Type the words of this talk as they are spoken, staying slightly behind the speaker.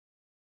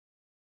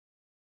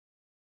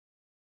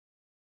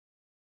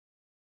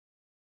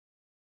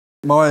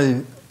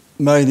My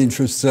main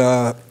interests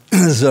are,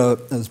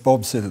 as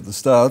Bob said at the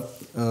start,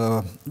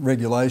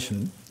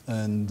 regulation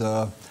and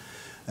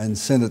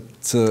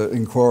Senate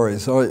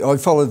inquiries. I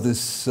followed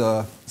this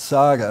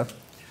saga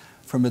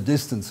from a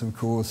distance, of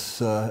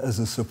course, as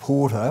a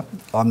supporter.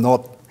 I'm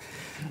not,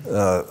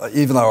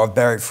 even though I've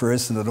barracked for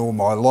Essendon all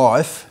my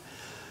life,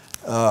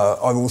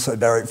 I've also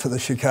barracked for the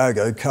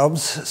Chicago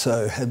Cubs,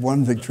 so had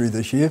one victory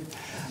this year.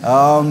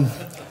 My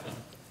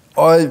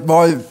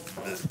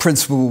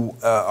principle,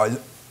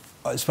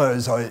 I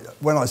suppose,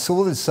 when I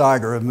saw this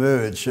saga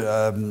emerge,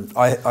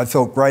 I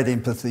felt great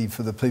empathy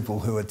for the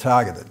people who are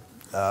targeted.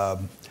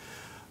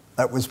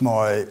 That was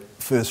my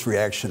first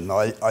reaction.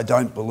 I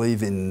don't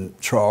believe in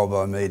trial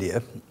by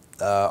media.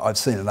 I've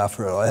seen enough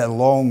of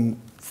it.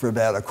 For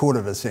about a quarter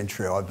of a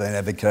century, I've been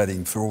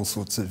advocating for all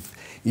sorts of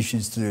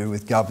issues to do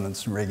with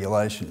governance and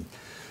regulation,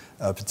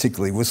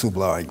 particularly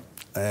whistleblowing.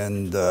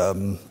 And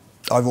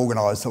I've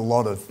organised a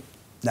lot of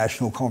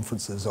national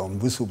conferences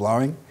on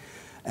whistleblowing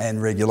and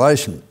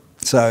regulation.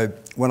 So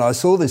when I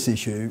saw this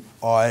issue,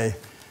 having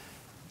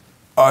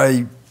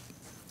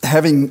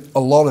a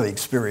lot of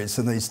experience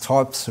in these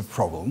types of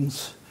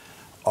problems,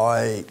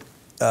 I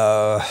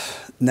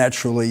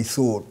naturally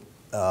thought,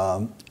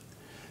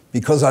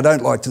 because I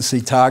don't like to see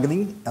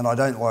targeting and I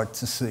don't like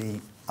to see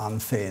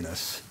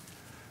unfairness,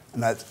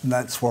 and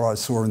that's what I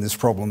saw in this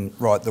problem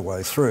right the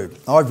way through.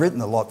 I've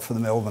written a lot for the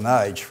Melbourne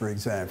Age, for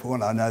example,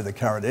 and I know the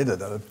current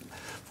editor.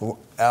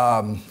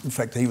 In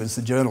fact, he was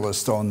the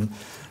journalist on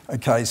a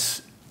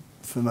case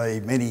for me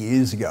many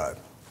years ago.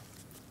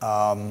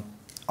 I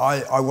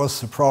was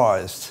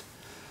surprised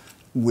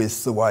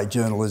with the way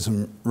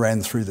journalism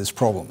ran through this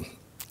problem,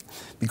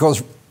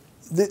 because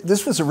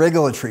this was a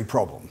regulatory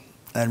problem,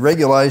 and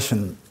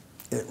regulation,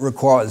 it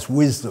requires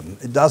wisdom.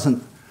 It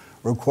doesn't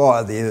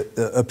require the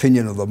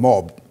opinion of the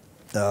mob.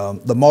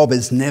 The mob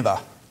is never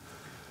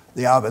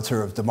the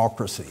arbiter of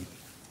democracy.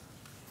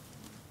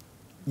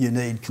 You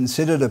need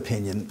considered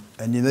opinion,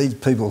 and you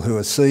need people who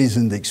are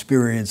seasoned,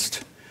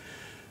 experienced.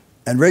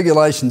 And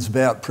regulation's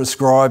about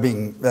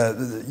prescribing,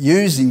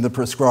 using the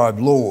prescribed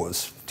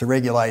laws to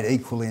regulate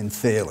equally and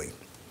fairly.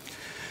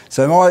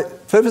 So my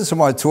purpose of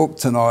my talk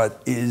tonight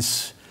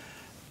is,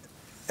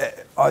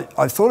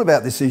 I've thought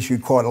about this issue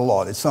quite a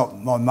lot. It's not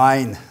my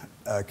main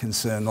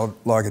concern, not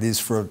like it is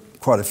for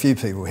quite a few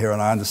people here,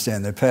 and I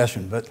understand their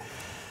passion, but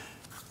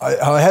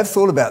I have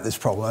thought about this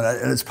problem,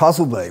 and it's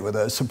puzzled me with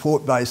a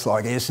support base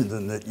like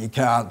Essendon that you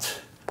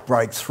can't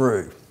break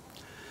through.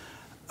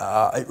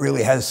 It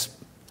really has,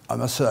 I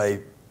must say,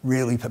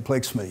 really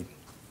perplexed me.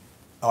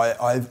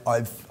 I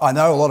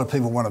know a lot of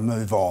people want to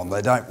move on.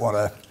 They don't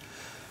want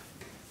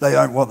the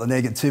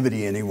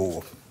negativity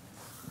anymore.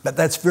 But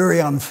that's very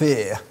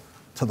unfair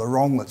to the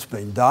wrong that's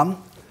been done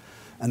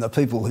and the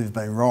people who've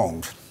been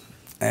wronged.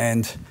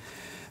 And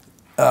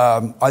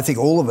I think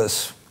all of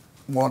us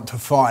want to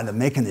find a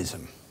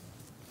mechanism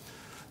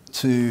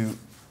to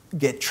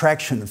get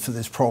traction for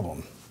this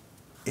problem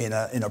in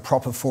a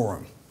proper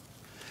forum.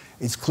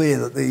 It's clear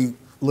that the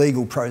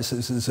legal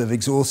processes have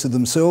exhausted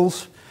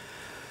themselves,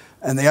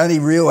 and the only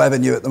real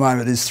avenue at the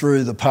moment is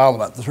through the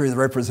Parliament, through the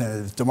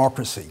representative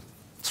democracy,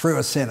 through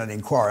a Senate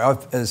inquiry.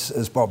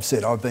 As Bob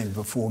said, I've been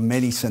before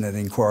many Senate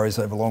inquiries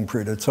over a long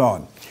period of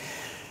time,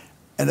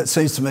 and it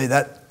seems to me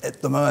that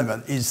at the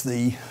moment is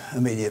the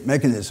immediate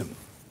mechanism.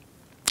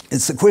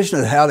 It's the question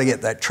of how to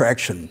get that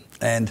traction,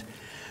 and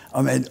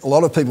I mean, a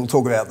lot of people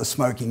talk about the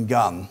smoking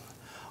gun.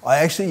 I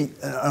actually,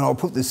 and I'll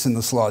put this in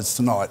the slides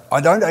tonight,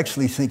 I don't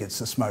actually think it's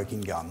a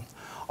smoking gun.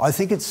 I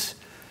think it's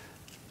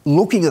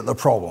looking at the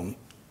problem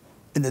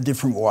in a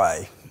different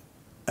way,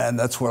 and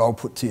that's what I'll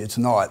put to you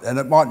tonight. And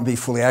it mightn't be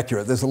fully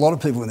accurate. There's a lot of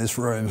people in this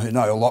room who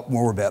know a lot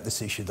more about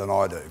this issue than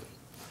I do.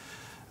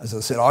 As I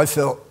said,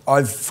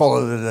 I've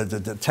followed it at a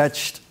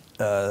detached,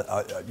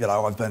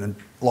 I've been,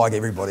 like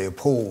everybody,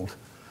 appalled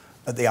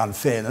at the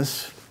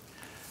unfairness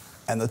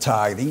and the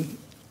targeting,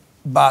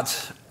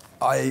 but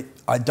I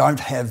don't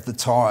have the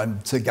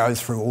time to go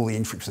through all the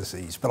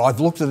intricacies. But I've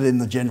looked at it in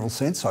the general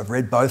sense. I've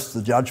read both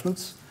the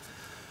judgments,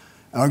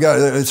 and I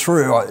go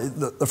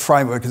through the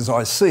framework as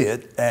I see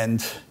it and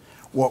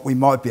what we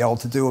might be able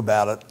to do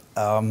about it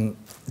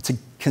to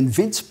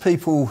convince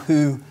people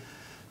who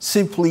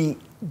simply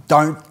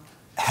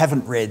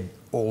haven't read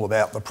all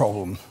about the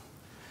problem.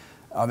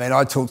 I mean,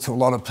 I talk to a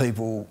lot of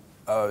people,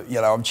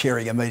 I'm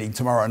chairing a meeting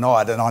tomorrow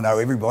night, and I know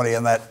everybody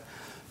in that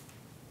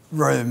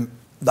room,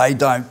 they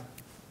don't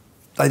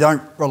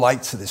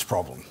relate to this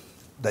problem.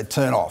 They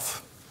turn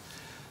off.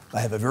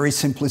 They have a very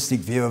simplistic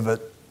view of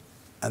it,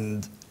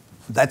 and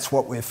that's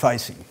what we're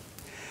facing.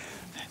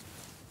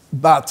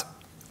 But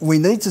we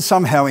need to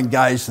somehow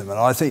engage them, and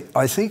I think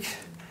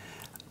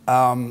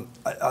the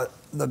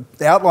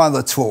outline of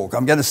the talk,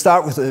 I'm going to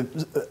start with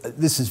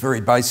this is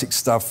very basic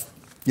stuff,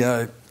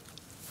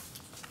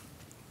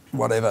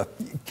 whatever,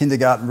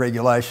 kindergarten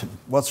regulation.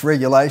 What's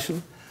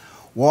regulation?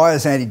 Why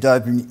is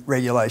anti-doping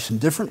regulation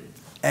different?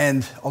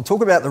 And I'll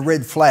talk about the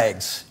red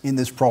flags in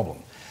this problem,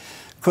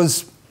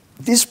 because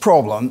this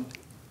problem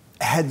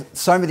had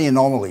so many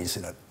anomalies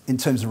in it in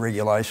terms of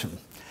regulation.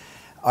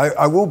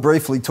 I will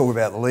briefly talk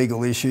about the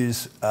legal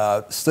issues.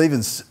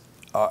 Stephen's,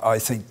 I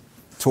think,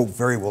 talked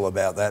very well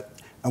about that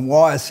and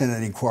why a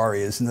Senate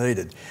inquiry is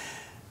needed.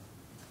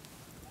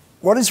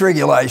 What is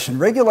regulation?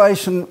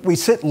 Regulation, we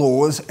set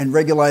laws and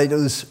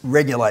regulators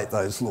regulate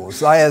those laws.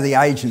 They are the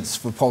agents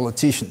for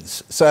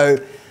politicians. So,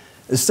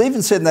 as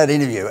Stephen said in that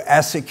interview,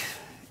 ASIC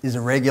is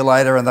a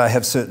regulator and they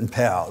have certain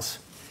powers.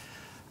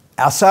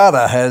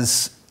 ASADA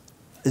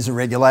is a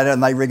regulator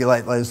and they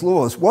regulate those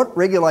laws. What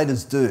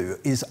regulators do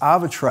is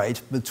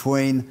arbitrate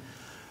between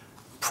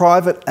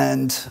private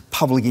and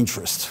public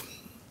interest.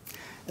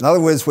 In other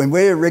words, when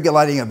we're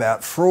regulating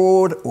about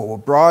fraud or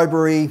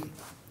bribery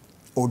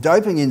or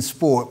doping in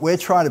sport, we're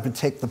trying to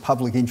protect the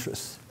public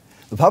interest.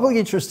 The public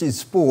interest in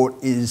sport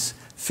is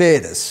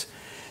fairness,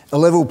 a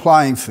level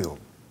playing field.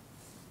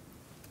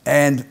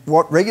 And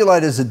what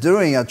regulators are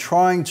doing are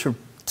trying to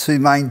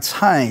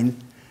maintain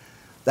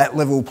that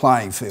level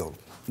playing field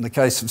in the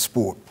case of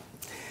sport.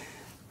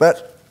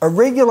 But a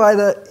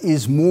regulator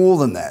is more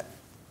than that.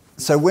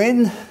 So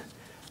when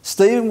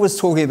Stephen was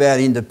talking about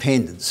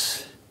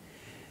independence,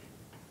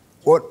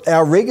 what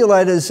our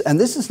regulators, and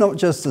this is not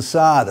just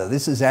ASADA,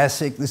 this is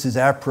ASIC, this is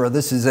APRA,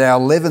 this is our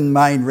 11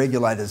 main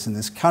regulators in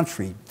this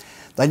country,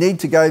 they need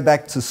to go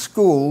back to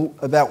school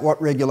about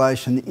what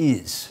regulation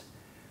is.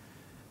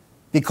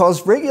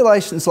 Because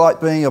regulation's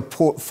like being a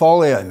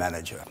portfolio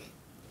manager.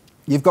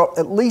 You've got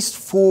at least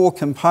 4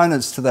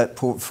 components to that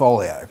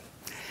portfolio.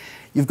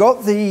 You've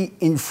got the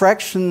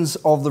infractions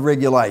of the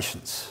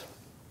regulations.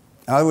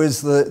 In other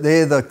words,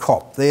 they're the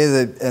cop.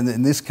 And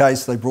in this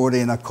case, they brought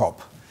in a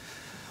cop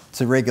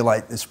to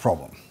regulate this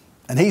problem.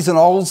 And he's an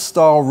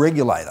old-style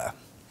regulator.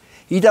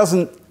 He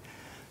doesn't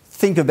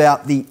think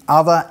about the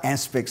other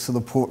aspects of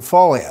the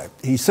portfolio.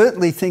 He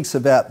certainly thinks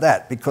about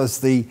that because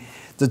the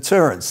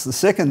deterrence, the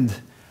second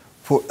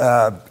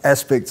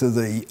aspect of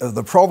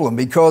the problem,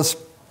 because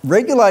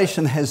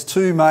regulation has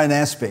 2 main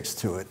aspects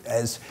to it,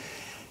 as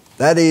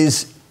that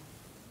is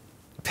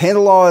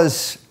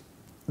penalise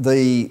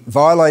the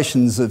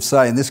violations of,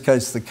 say, in this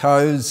case, the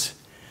codes,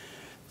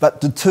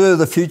 but deter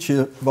the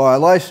future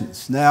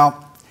violations.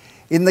 Now,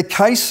 in the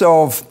case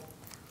of,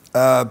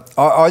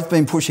 I've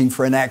been pushing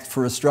for an act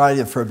for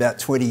Australia for about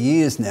 20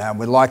 years now, and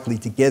we're likely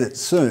to get it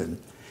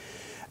soon.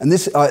 And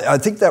this, I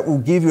think that will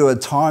give you a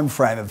time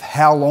frame of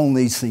how long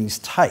these things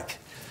take.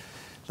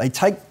 They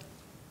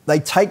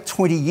take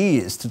 20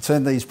 years to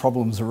turn these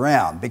problems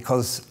around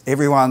because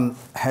everyone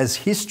has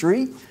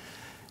history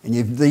and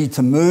you need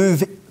to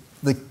move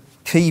the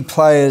key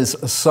players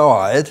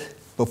aside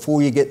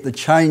before you get the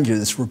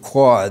changes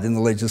required in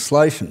the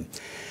legislation.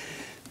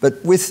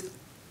 But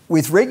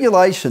with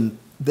regulation,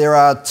 there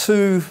are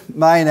 2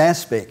 main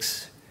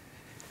aspects.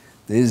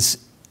 There's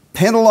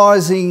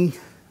penalising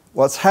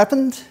what's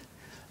happened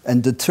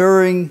and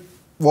deterring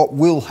what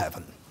will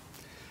happen.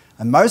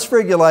 And most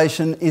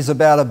regulation is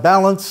about a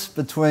balance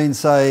between,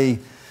 say,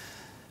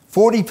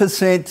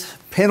 40%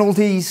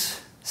 penalties,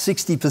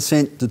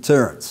 60%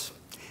 deterrence.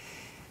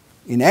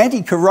 In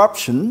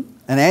anti-corruption,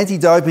 and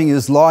anti-doping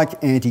is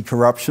like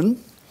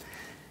anti-corruption,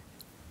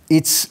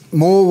 it's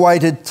more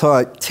weighted to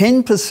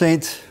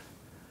 10%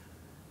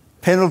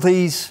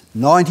 penalties,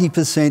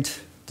 90%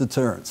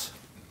 deterrence.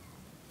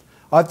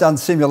 I've done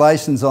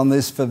simulations on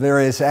this for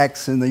various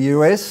acts in the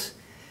US,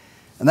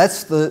 and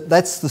that's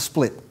the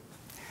split.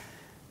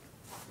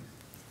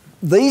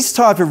 These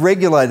type of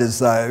regulators,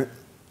 though,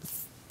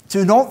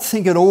 do not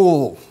think at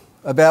all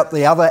about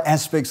the other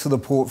aspects of the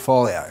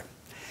portfolio.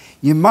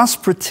 You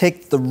must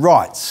protect the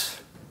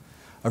rights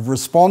of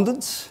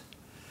respondents,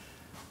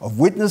 of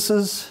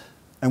witnesses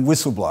and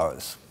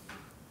whistleblowers.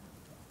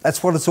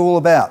 That's what it's all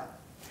about.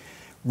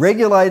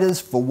 Regulators,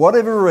 for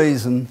whatever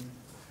reason,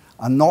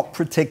 are not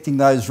protecting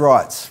those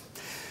rights.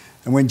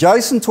 And when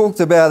Jason talked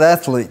about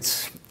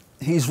athletes,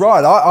 he's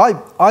right.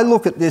 I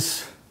look at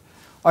this,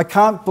 I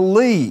can't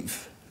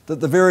believe that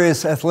the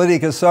various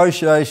athletic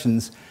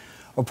associations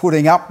are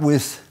putting up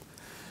with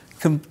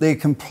their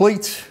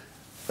complete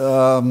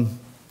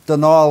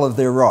denial of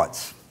their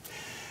rights.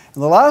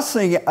 And the last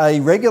thing a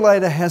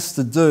regulator has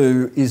to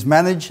do is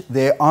manage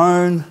their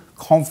own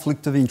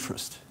conflict of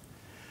interest.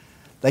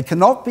 They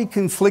cannot be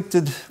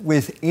conflicted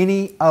with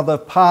any other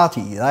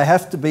party. They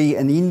have to be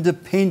an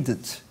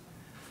independent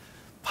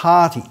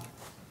party.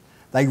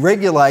 They're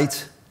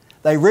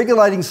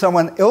regulating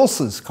someone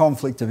else's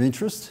conflict of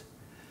interest,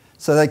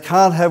 so they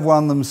can't have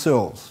one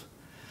themselves.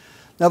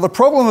 Now, the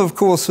problem, of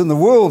course, in the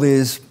world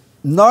is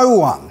no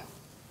one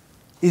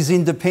is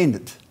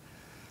independent.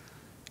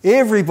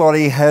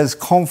 Everybody has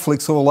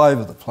conflicts all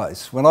over the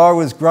place. When I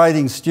was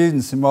grading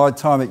students in my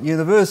time at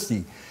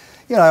university,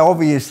 you know,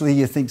 obviously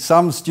you think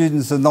some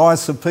students are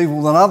nicer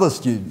people than other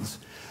students,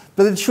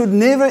 but it should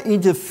never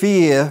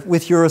interfere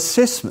with your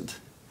assessment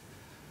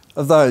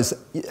of those.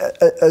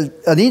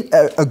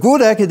 A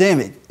good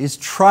academic is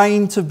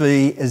trained to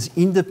be as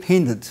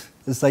independent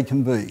as they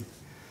can be.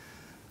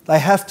 They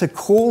have to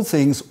call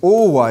things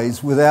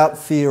always without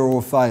fear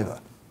or favour.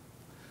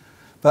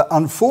 But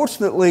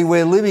unfortunately,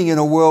 we're living in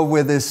a world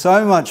where there's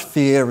so much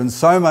fear and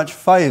so much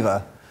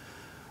favour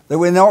that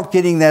we're not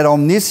getting that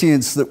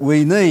omniscience that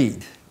we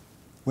need.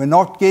 We're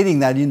not getting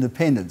that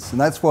independence,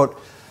 and that's what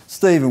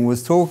Stephen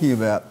was talking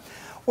about.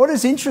 What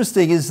is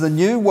interesting is the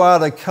new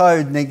WADA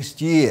code next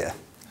year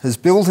has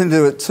built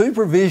into it two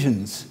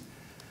provisions,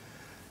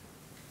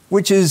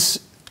 which is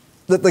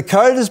that the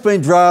code has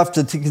been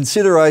drafted to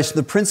consideration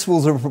the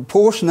principles of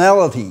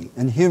proportionality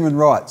and human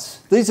rights.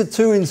 These are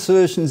two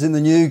insertions in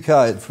the new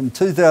code from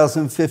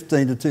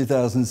 2015 to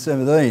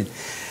 2017.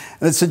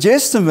 And it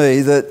suggests to me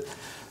that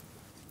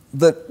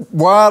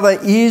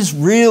WADA is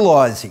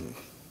realising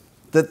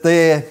that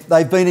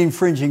they've been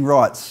infringing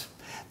rights.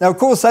 Now, of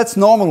course, that's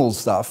nominal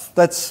stuff.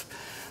 That's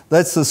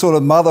the sort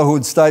of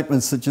motherhood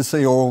statements that you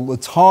see all the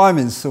time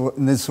in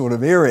this sort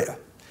of area.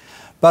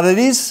 But it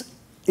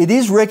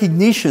is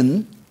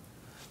recognition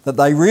that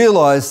they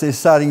realise they're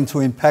starting to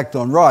impact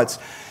on rights.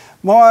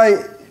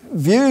 My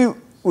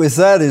view with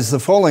that is the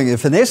following.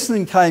 If an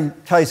Essendon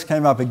case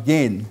came up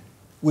again,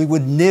 we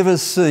would never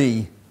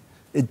see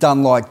it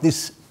done like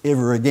this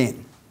ever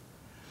again.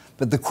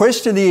 But the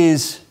question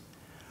is,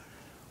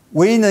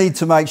 we need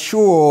to make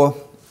sure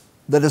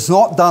that it's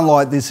not done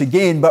like this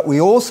again, but we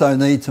also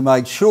need to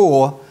make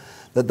sure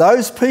that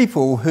those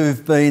people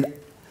who've been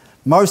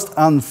most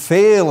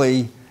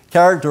unfairly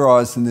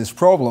characterised in this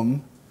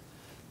problem,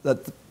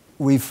 that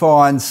we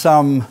find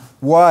some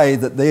way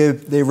that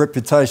their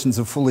reputations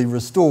are fully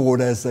restored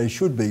as they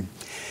should be.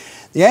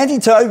 The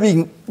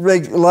anti-doping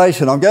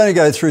regulation, I'm going to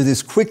go through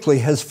this quickly,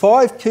 has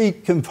 5 key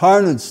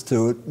components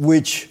to it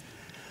which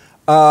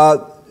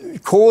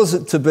cause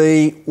it to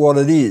be what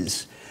it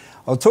is.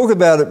 I'll talk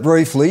about it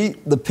briefly.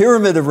 The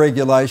pyramid of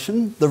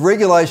regulation, the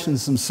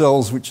regulations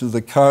themselves, which are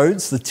the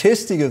codes, the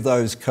testing of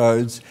those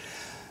codes,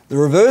 the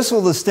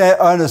reversal of the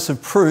onus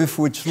of proof,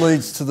 which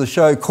leads to the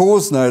show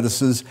cause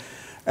notices,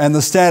 and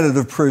the standard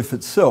of proof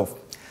itself.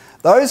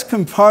 Those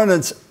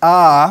components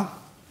are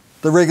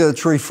the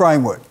regulatory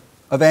framework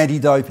of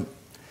anti-doping.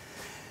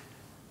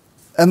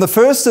 And the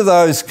first of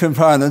those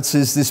components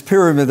is this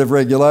pyramid of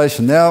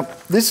regulation. Now,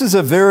 this is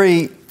a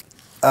very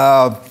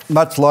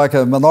much like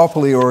a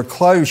monopoly or a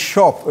closed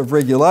shop of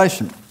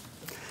regulation.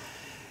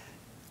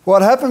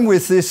 What happened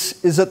with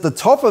this is at the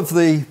top of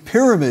the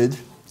pyramid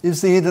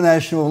is the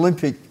International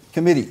Olympic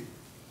Committee.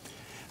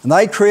 And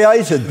they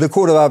created the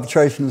Court of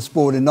Arbitration of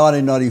Sport in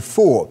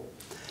 1994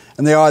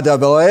 and the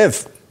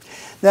IAAF.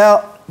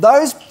 Now,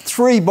 those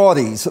 3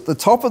 bodies at the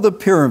top of the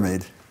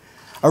pyramid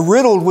are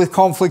riddled with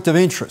conflict of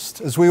interest,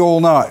 as we all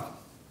know.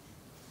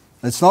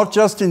 It's not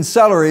just in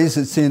salaries,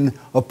 it's in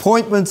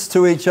appointments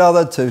to each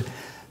other.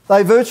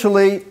 They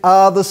virtually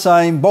are the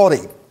same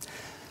body.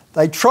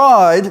 They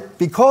tried,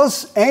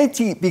 because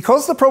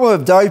the problem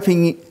of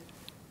doping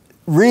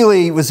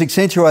really was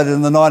accentuated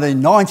in the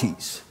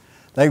 1990s,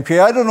 they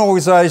created an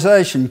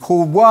organisation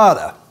called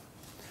WADA,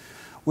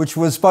 which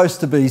was supposed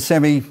to be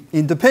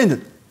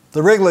semi-independent,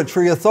 the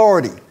regulatory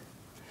authority.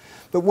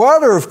 But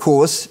WADA, of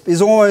course,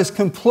 is almost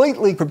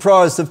completely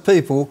comprised of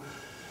people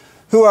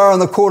who are on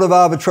the Court of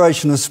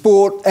Arbitration of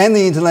Sport and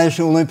the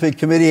International Olympic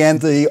Committee and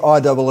the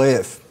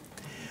IAAF.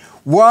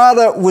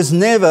 WADA was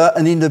never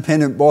an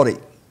independent body,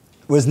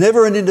 was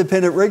never an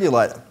independent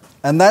regulator.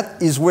 And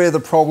that is where the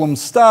problem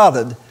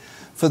started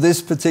for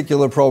this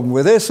particular problem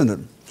with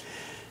Essendon.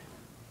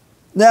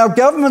 Now,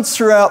 governments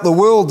throughout the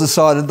world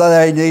decided that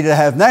they needed to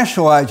have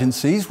national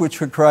agencies,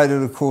 which were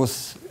created, of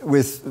course,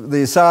 with the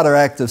ASADA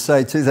Act of,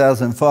 say,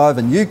 2005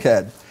 and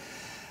UCAD.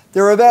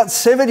 There are about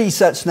 70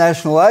 such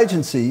national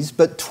agencies,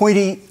 but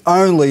 20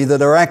 only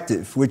that are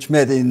active, which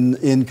met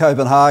in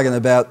Copenhagen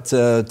about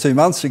 2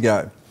 months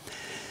ago.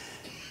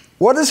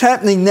 What is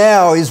happening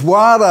now is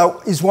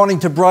WADA is wanting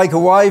to break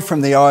away from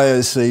the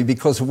IOC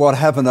because of what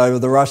happened over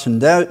the Russian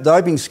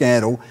doping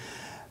scandal.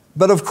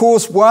 But of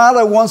course,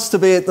 WADA wants to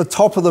be at the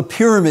top of the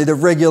pyramid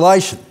of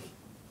regulation.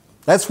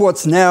 That's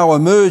what's now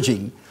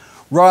emerging,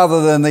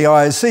 rather than the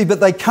IOC. But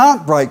they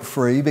can't break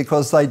free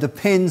because they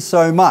depend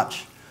so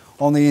much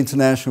on the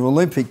International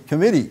Olympic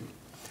Committee.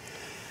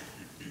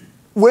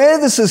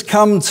 Where this has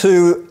come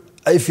to,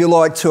 if you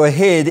like, to a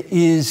head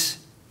is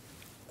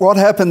what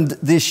happened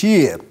this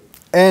year.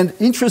 And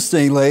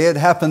interestingly, it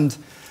happened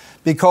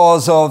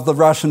because of the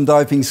Russian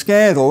doping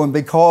scandal and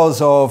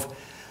because of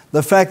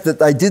the fact that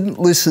they didn't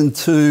listen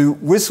to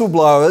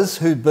whistleblowers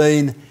who'd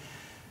been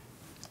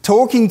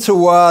talking to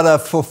WADA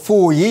for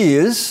 4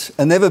 years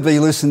and never be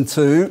listened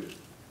to.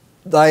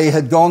 They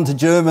had gone to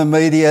German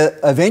media.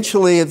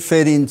 Eventually it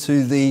fed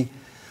into the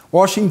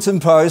Washington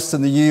Post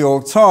and the New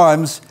York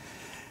Times,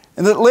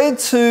 and it led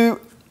to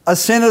a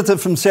senator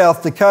from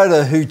South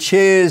Dakota who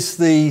chairs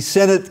the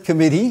Senate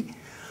Committee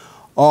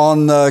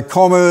on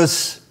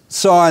Commerce,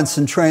 Science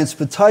and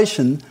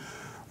Transportation,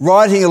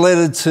 writing a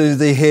letter to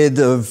the head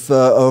of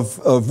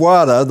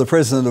WADA, the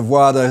president of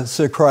WADA,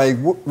 Sir Craig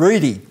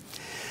Reedy.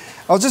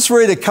 I'll just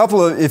read a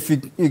couple of, if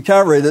you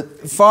can't read it.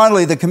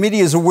 Finally, the committee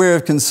is aware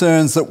of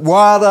concerns that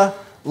WADA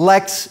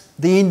lacks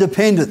the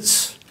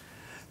independence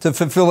to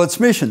fulfil its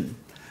mission.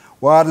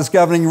 WADA's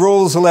governing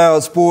rules allow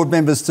its board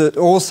members to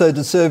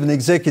serve in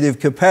executive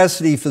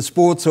capacity for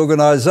sports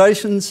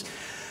organisations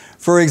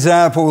For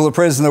example, the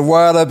president of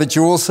WADA, but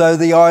you're also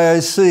the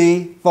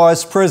IOC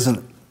vice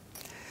president.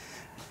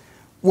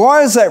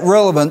 Why is that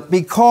relevant?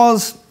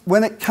 Because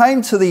when it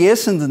came to the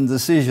Essendon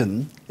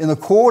decision in the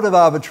Court of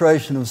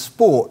Arbitration of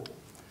Sport,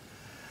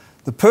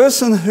 the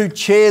person who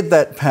chaired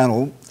that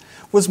panel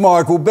was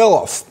Michael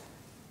Beloff.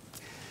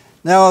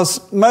 Now,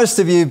 as most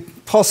of you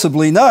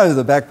possibly know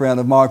the background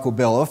of Michael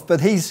Beloff,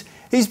 but he's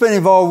been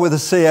involved with the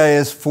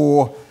CAS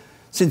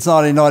since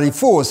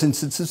 1994,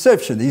 since its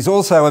inception. He's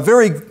also a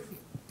very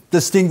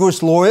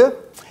distinguished lawyer.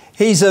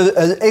 He's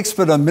an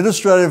expert on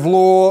administrative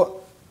law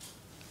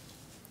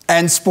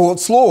and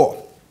sports law.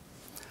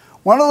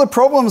 One of the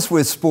problems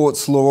with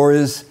sports law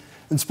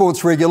and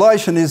sports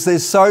regulation is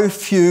there's so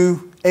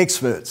few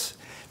experts.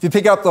 If you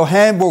pick up the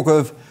handbook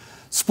of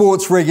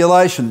sports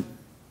regulation,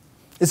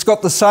 it's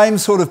got the same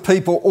sort of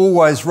people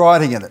always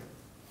writing in it.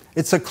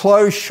 It's a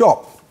closed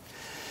shop.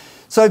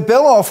 So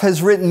Beloff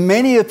has written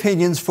many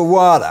opinions for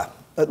WADA,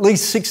 at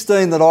least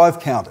 16 that I've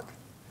counted.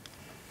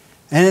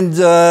 And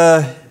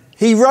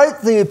he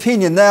wrote the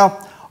opinion.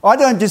 Now, I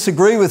don't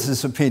disagree with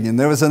this opinion.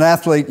 There was an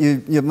athlete,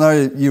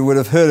 you would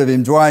have heard of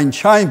him, Dwayne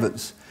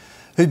Chambers,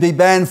 who'd be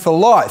banned for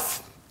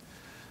life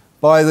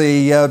by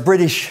the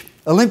British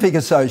Olympic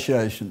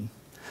Association.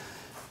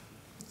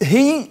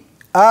 He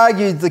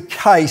argued the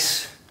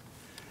case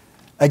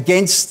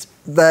against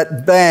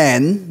that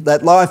ban,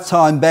 that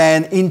lifetime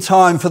ban, in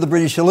time for the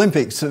British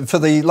Olympics, for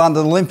the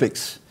London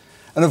Olympics.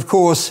 And of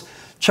course,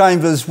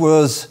 Chambers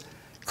was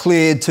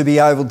cleared to be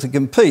able to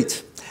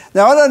compete.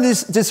 Now, I don't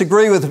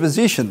disagree with the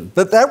position,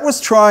 but that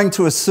was trying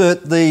to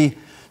assert the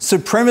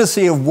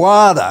supremacy of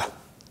WADA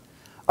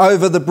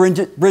over the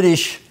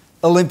British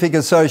Olympic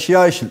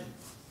Association.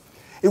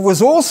 It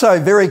was also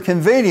very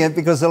convenient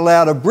because it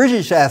allowed a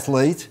British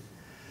athlete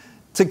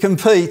to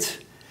compete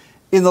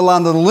in the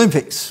London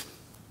Olympics.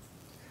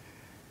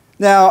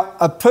 Now,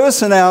 a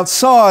person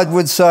outside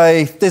would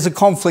say there's a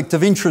conflict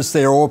of interest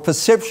there, or a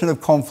perception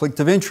of conflict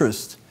of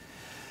interest.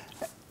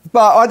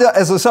 But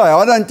as I say,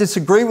 I don't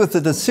disagree with the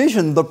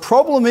decision. The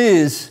problem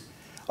is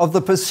of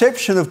the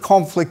perception of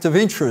conflict of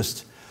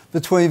interest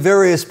between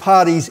various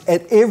parties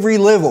at every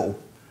level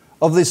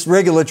of this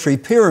regulatory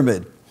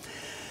pyramid.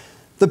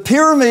 The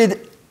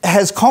pyramid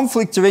has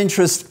conflict of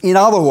interest in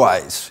other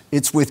ways.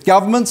 It's with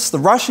governments. The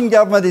Russian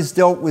government is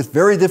dealt with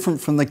very different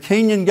from the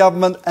Kenyan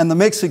government and the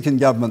Mexican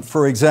government,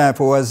 for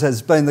example, as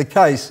has been the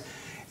case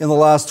in the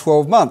last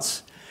 12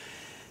 months.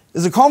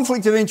 There's a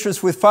conflict of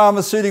interest with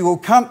pharmaceutical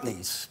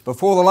companies.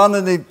 Before the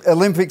London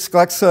Olympics,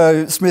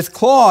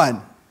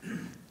 GlaxoSmithKline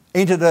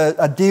entered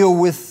a deal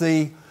with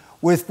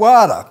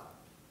WADA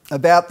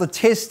about the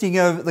testing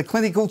of the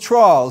clinical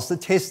trials, the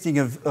testing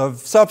of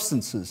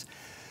substances.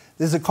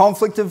 There's a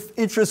conflict of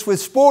interest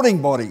with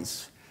sporting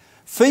bodies.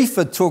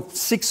 FIFA took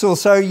 6 or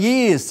so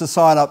years to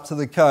sign up to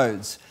the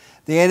codes.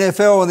 The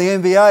NFL and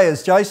the NBA,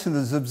 as Jason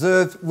has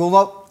observed, will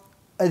not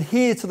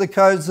adhere to the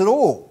codes at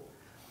all.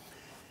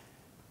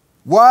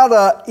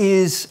 WADA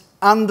is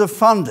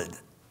underfunded.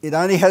 It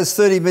only has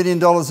 $30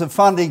 million of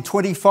funding,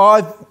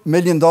 $25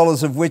 million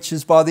of which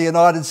is by the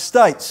United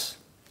States.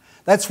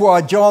 That's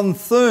why John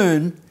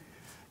Thune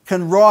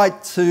can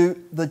write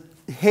to the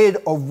head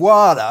of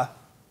WADA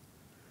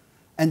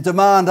and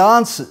demand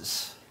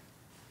answers.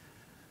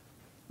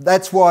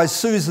 That's why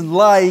Susan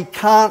Ley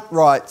can't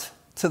write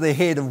to the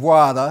head of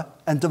WADA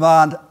and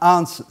demand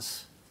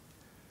answers.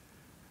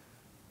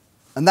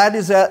 And that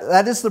is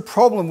the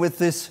problem with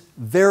this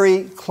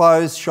very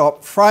closed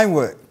shop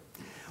framework.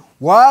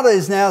 WADA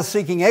is now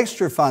seeking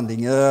extra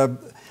funding. They're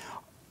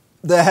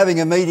having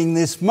a meeting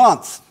this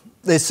month.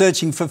 They're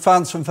searching for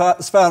funds from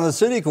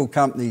pharmaceutical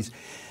companies.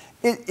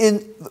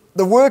 In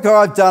the work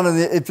I've done,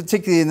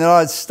 particularly in the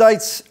United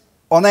States,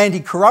 on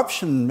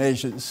anti-corruption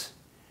measures,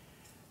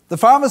 the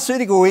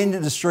pharmaceutical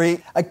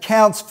industry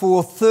accounts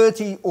for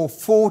 30 or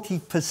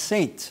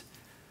 40%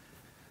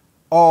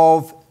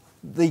 of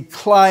the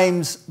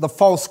claims, the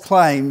false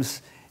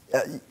claims,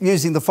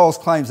 using the False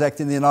Claims Act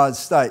in the United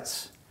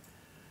States.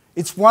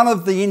 It's one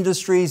of the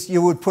industries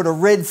you would put a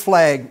red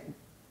flag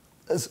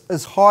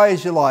as high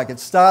as you like. It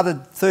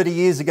started 30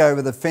 years ago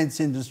with the fence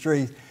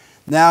industry.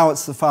 Now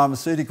it's the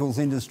pharmaceuticals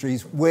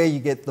industries where you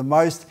get the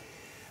most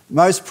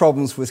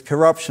problems with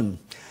corruption.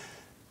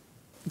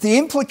 The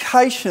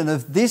implication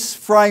of this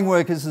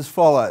framework is as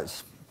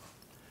follows.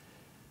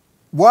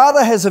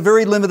 WADA has a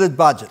very limited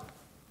budget.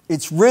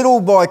 It's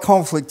riddled by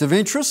conflict of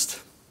interest.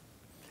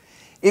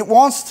 It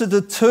wants to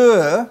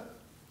deter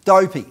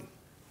doping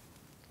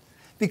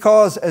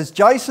because, as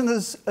Jason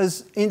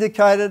has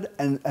indicated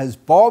and as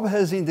Bob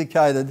has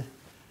indicated,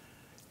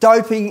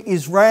 doping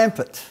is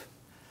rampant.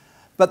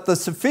 But the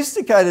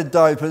sophisticated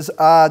dopers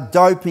are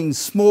doping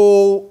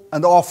small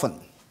and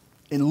often,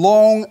 in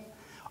long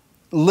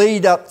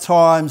lead-up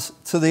times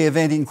to the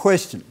event in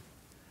question.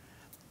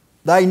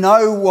 They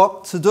know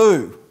what to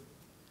do.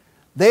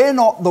 They're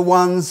not the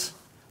ones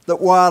that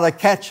WADA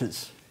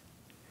catches.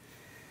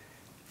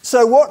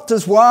 So what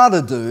does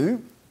WADA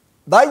do?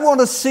 They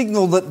want to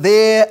signal that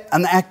they're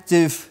an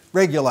active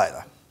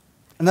regulator,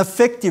 an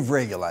effective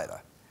regulator.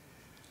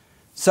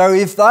 So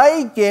if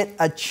they get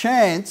a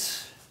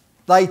chance,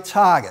 they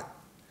target.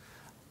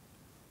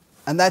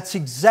 And that's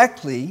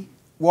exactly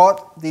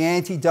what the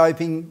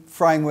anti-doping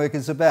framework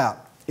is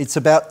about. It's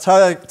about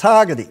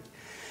targeting.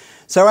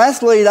 So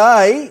athlete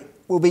A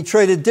will be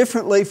treated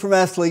differently from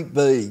athlete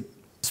B.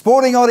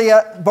 Sporting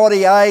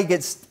body A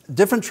gets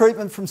different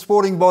treatment from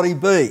sporting body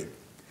B.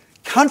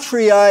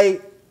 Country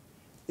A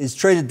is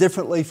treated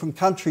differently from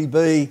country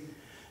B.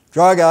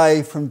 Drug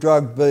A from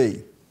drug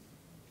B.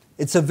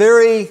 It's a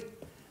very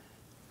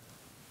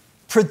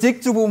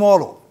predictable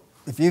model.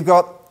 If you've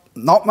got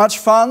not much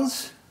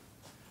funds,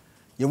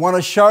 you want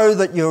to show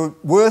that you're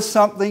worth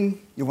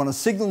something, you want to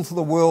signal to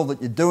the world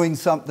that you're doing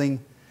something,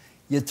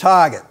 you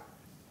target.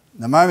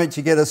 The moment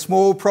you get a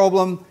small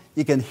problem,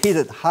 you can hit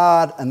it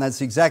hard, and that's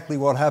exactly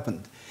what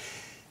happened.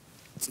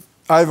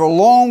 Over a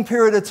long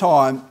period of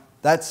time,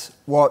 that's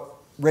what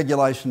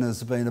regulation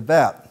has been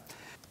about.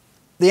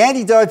 The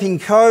anti-doping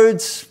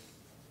codes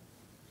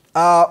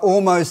are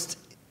almost,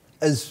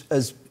 as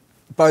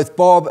both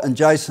Bob and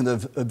Jason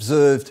have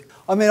observed.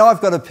 I mean, I've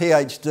got a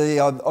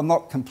PhD, I'm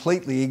not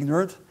completely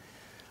ignorant.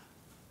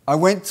 I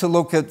went to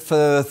look at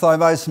for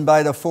thymosin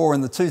beta-4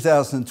 in the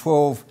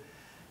 2012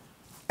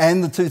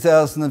 and the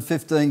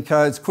 2015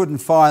 codes, couldn't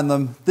find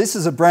them. This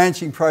is a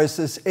branching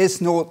process.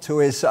 S0 to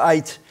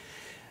S8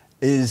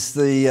 is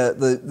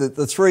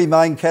the three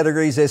main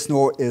categories,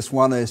 S0,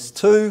 S1,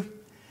 S2.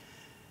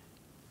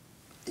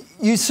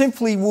 You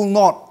simply will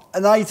not,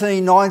 an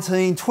 18,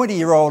 19,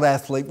 20-year-old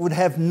athlete would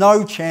have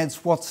no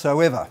chance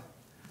whatsoever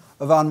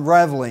of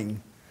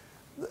unravelling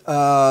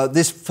for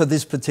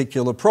this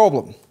particular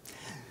problem.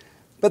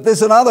 But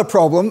there's another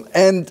problem,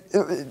 and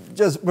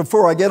just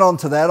before I get on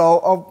to that,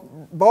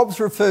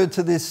 Bob's referred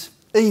to this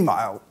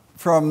email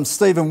from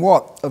Stephen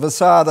Watt of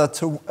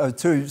ASADA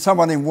to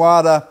someone in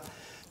WADA,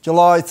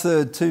 July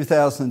 3rd,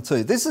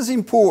 2002. This is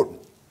important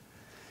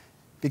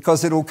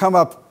because it'll come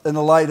up in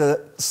a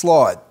later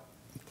slide.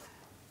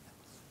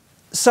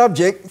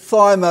 Subject,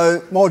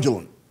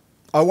 thymomodulin.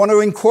 I want to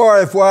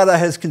inquire if WADA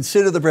has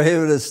considered the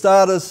prohibited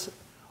status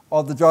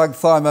of the drug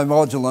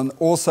thymomodulin,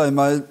 also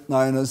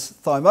known as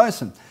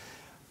thymosin.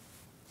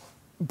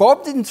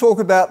 Bob didn't talk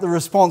about the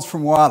response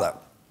from WADA.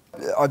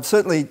 I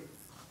certainly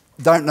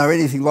don't know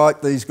anything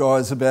like these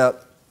guys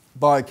about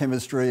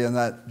biochemistry and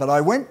that, but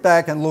I went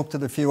back and looked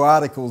at a few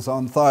articles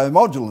on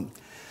thymomodulin.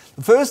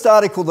 The first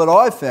article that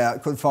I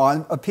could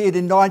find appeared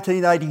in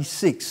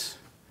 1986.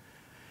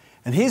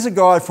 And here's a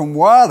guy from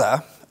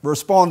WADA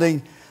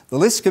responding, the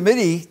list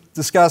committee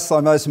discussed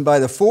thymosin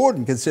beta-4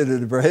 and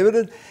considered it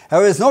prohibited.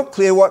 However, it's not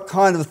clear what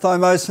kind of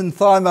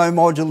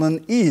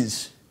thymomodulin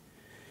is.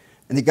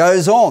 And he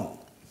goes on.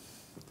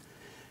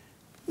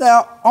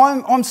 Now,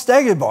 I'm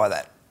staggered by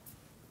that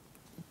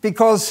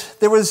because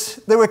there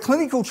were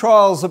clinical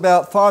trials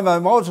about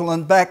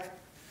thymomodulin back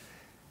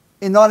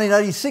in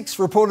 1986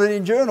 reported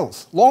in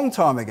journals, long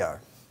time ago.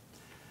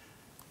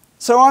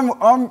 So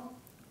I'm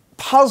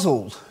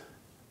puzzled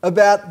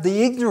about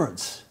the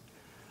ignorance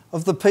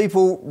of the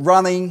people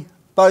running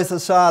both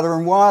ASADA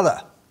and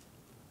WADA.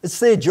 It's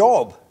their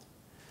job.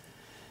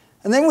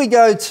 And then we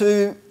go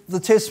to the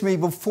testimony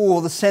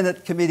before the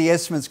Senate committee,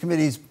 estimates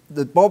committees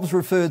that Bob's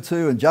referred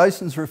to and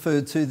Jason's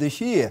referred to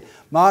this year,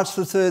 March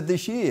the 3rd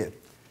this year.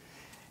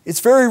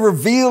 It's very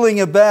revealing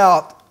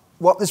about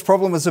what this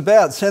problem is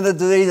about. Senator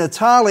Di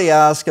Natale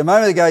asked, a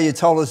moment ago you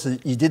told us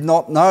that you did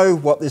not know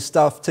what this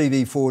stuff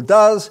TV4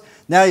 does.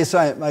 Now you're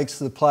saying it makes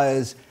the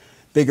players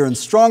bigger and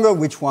stronger.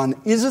 Which one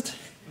is it?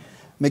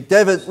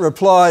 McDevitt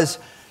replies,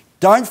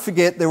 don't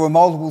forget there were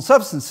multiple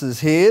substances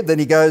here. Then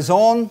he goes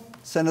on.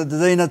 Senator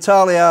Di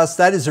Natale asks,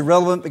 that is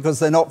irrelevant because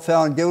they're not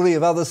found guilty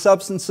of other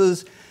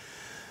substances.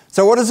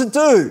 So what does it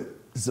do?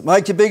 Does it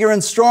make you bigger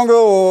and stronger,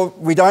 or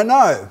we don't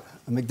know?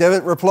 And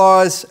McDevitt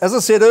replies, as I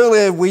said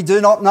earlier, we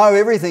do not know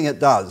everything it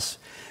does.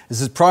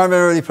 This is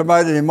primarily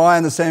promoted, in my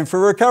understanding, for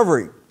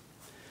recovery.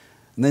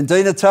 And then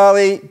Di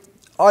Natale,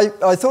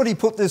 I thought he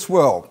put this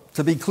well.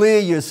 To be clear,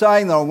 you're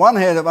saying that on one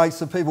hand it makes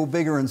the people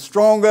bigger and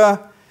stronger,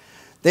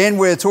 then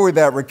we're talking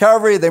about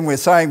recovery, then we're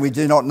saying we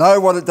do not know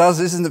what it does.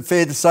 Isn't it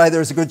fair to say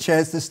there is a good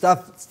chance this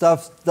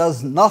stuff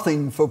does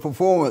nothing for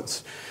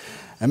performance?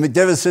 And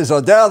McDevitt says, I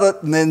doubt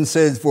it, and then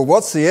says, well,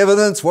 what's the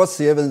evidence? What's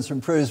the evidence that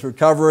improves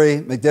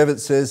recovery? McDevitt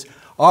says,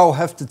 I'll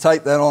have to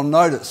take that on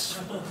notice.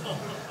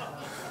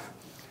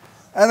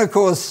 And of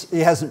course, he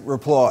hasn't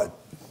replied.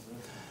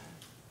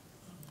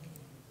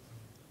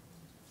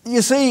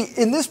 You see,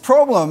 in this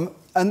problem,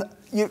 and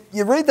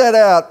you read that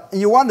out, and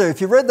you wonder,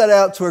 if you read that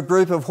out to a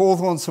group of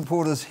Hawthorn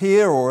supporters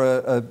here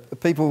or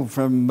people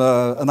from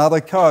another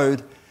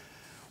code,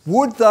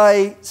 would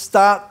they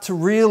start to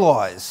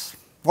realise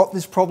what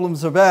this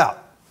problem's about?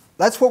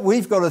 That's what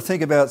we've got to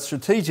think about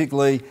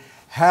strategically,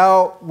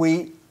 how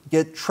we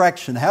get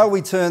traction, how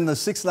we turn the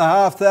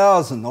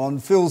 6,500 on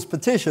Phil's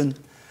petition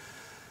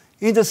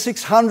into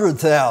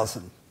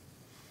 600,000.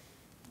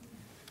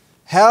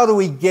 How do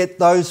we get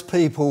those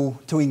people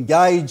to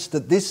engage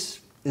that this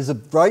is a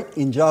great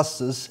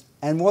injustice,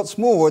 and what's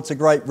more, it's a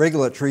great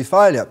regulatory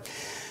failure?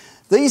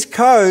 These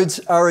codes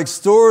are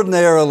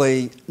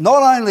extraordinarily,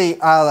 not only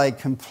are they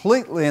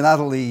completely and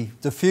utterly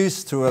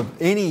diffuse to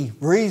any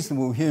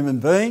reasonable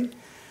human being,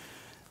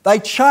 they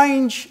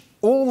change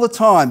all the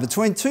time.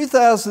 Between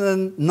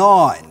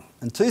 2009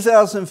 and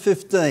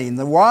 2015,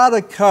 the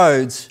WADA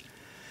codes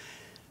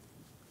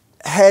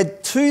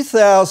had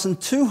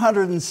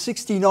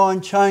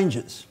 2,269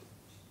 changes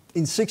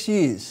in 6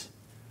 years.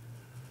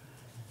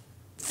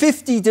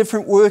 50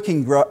 different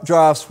working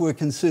drafts were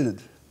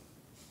considered.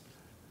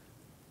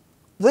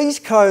 These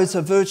codes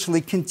are virtually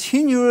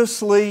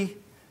continuously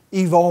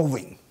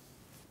evolving.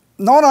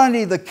 Not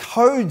only the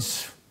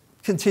codes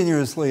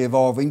continuously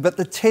evolving, but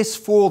the tests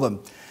for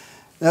them.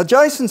 Now,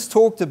 Jason's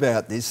talked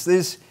about this.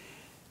 There's,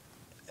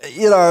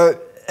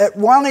 at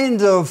one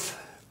end of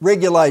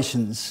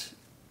regulations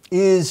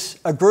is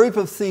a group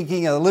of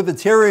thinking, a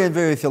libertarian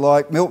view, if you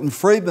like. Milton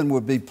Friedman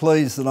would be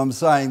pleased that I'm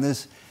saying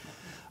this.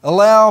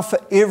 Allow for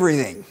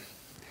everything.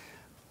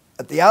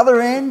 At the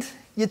other end,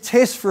 you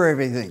test for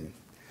everything.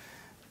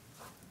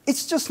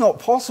 It's just not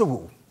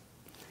possible.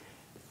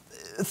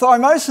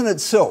 Thymosin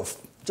itself,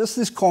 just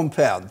this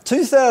compound,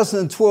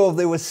 2012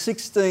 there were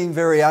 16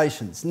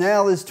 variations.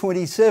 Now there's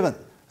 27.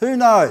 Who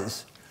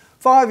knows?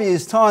 5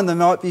 years' time there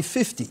might be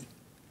 50.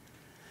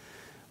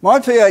 My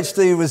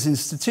PhD was in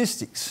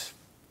statistics.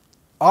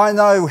 I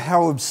know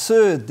how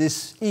absurd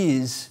this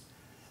is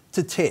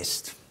to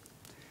test.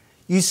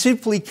 You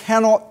simply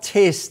cannot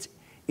test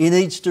in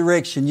each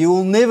direction. You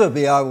will never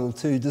be able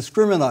to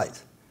discriminate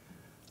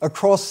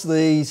across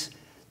these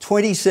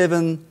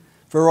 27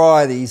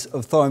 varieties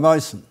of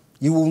thymosin.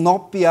 You will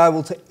not be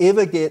able to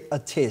ever get a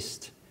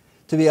test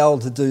to be able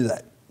to do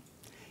that.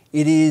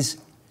 It is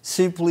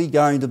simply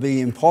going to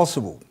be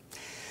impossible.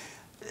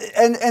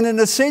 And in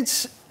a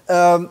sense,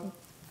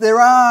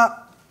 there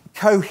are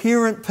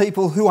coherent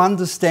people who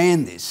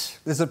understand this.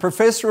 There's a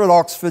professor at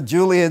Oxford,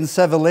 Julian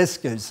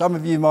Savulescu. Some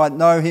of you might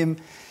know him.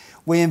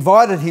 We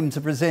invited him to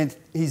present.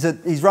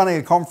 He's running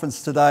a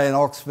conference today in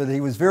Oxford.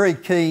 He was very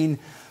keen,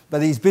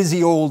 but he's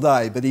busy all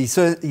day. But he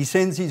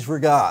sends his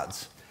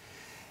regards.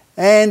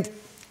 And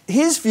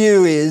his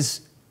view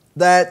is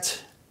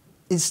that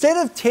instead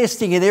of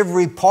testing in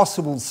every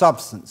possible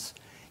substance,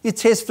 you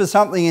test for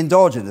something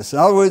endogenous. In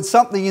other words,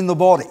 something in the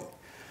body,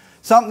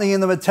 something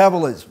in the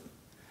metabolism.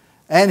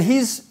 And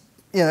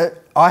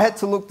I had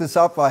to look this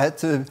up. I had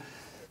to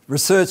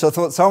research. I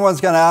thought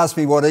someone's going to ask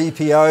me what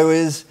EPO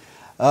is.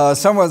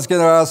 Someone's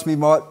going to ask me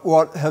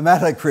what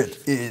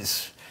hematocrit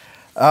is.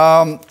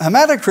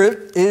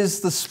 Hematocrit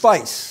is the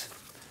space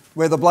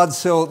where the blood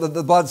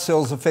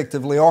cells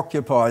effectively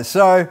occupy.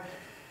 So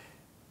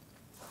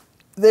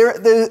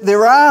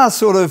there are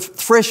sort of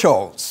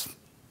thresholds.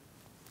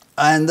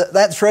 And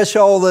that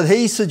threshold that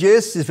he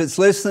suggests, if it's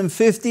less than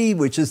 50,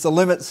 which is the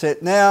limit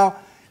set now,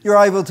 you're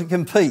able to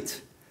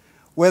compete,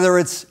 whether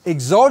it's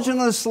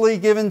exogenously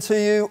given to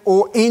you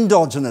or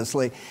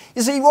endogenously.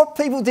 You see, what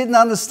people didn't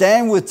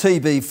understand with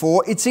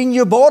TB4, it's in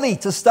your body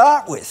to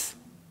start with.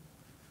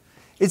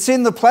 It's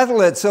in the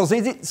platelet cells.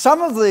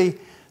 Some of the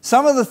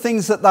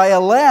things that they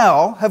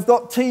allow have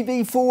got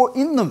TB4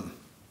 in them.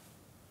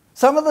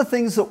 Some of the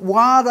things that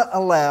WADA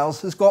allows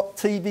has got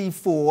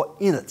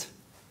TB4 in it.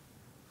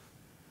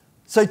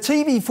 So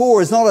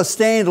TB4 is not a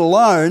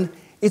standalone,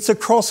 it's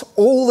across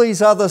all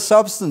these other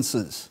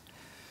substances.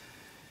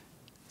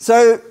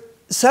 So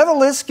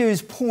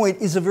Savulescu's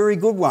point is a very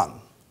good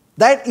one.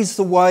 That is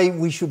the way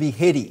we should be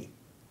heading.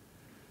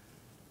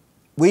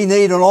 We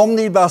need an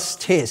omnibus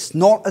test,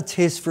 not a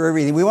test for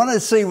everything. We want to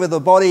see whether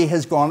the body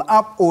has gone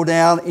up or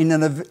down in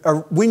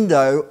a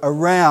window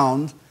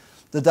around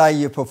the day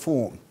you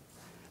perform.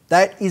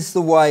 That is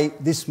the way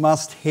this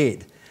must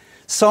head.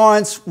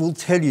 Science will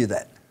tell you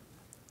that.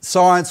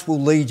 Science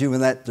will lead you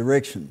in that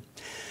direction.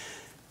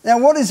 Now,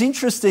 what is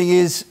interesting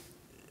is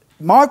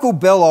Michael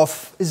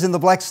Beloff is in the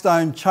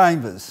Blackstone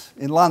Chambers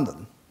in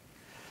London.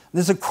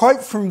 There's a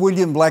quote from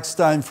William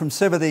Blackstone from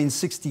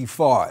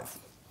 1765.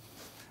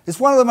 It's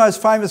one of the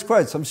most famous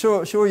quotes. I'm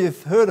sure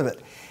you've heard of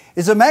it.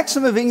 It's a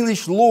maxim of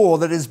English law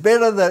that it's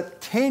better that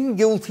 10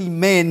 guilty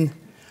men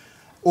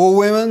or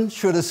women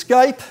should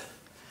escape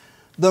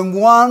than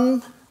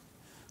one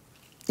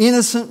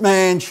innocent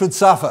man should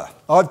suffer.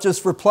 I've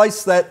just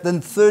replaced that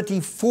than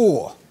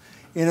 34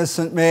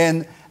 innocent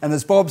men, and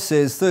as Bob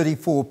says,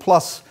 34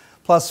 plus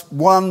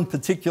one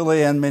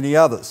particularly and many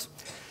others.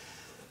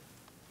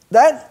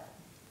 That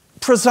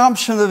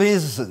presumption of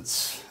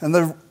innocence and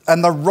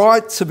the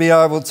right to be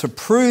able to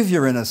prove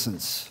your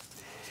innocence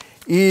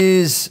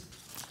is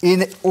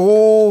in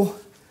all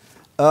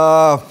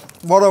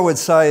what I would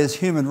say is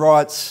human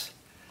rights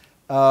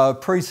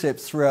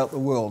precepts throughout the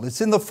world.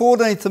 It's in the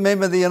 14th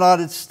Amendment of the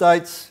United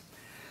States,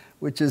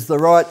 which is the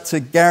right to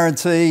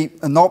guarantee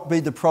and not be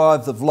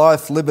deprived of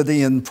life,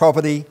 liberty and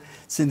property.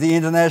 It's in the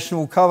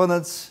international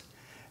covenants.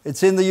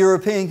 It's in the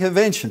European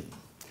Convention.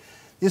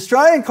 The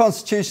Australian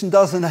Constitution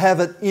doesn't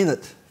have it in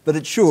it, but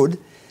it should.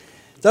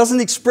 It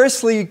doesn't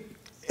expressly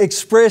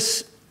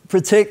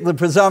protect the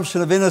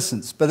presumption of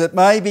innocence, but it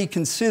may be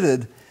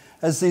considered,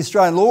 as the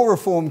Australian Law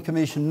Reform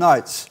Commission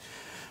notes,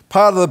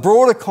 part of the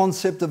broader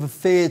concept of a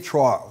fair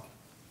trial.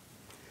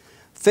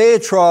 Fair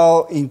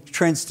trial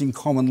entrenched in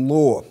common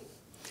law.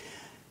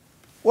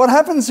 What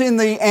happens in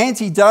the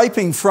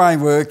anti-doping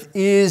framework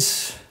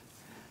is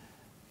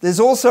there's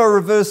also a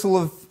reversal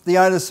of the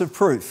onus of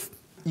proof.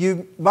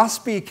 You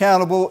must be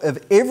accountable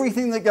of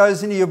everything that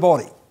goes into your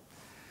body.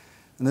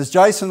 And as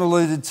Jason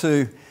alluded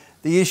to,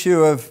 the issue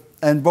of,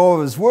 and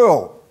Bob as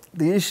well,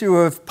 the issue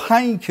of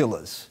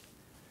painkillers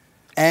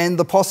and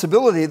the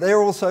possibility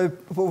they're also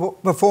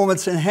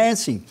performance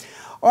enhancing.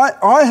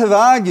 I have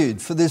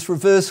argued for this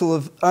reversal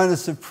of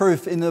onus of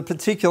proof in a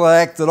particular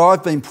act that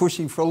I've been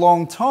pushing for a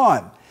long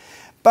time.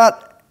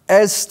 But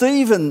as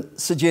Stephen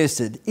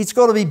suggested, it's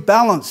got to be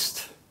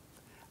balanced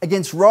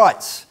against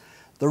rights.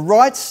 The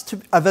rights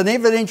of an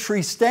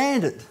evidentiary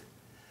standard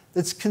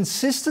that's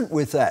consistent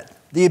with that.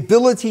 The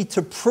ability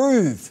to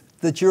prove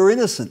that you're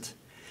innocent.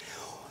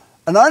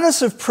 An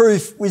onus of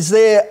proof was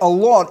there a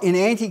lot in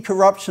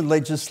anti-corruption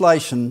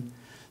legislation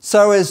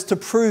so as to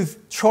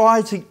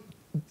try to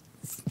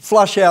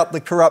flush out the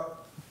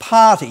corrupt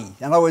party.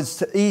 In other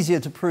words, it's easier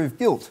to prove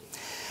guilt.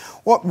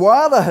 What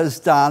WADA has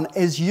done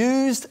is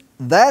used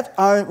that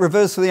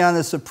reversal of the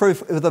onus of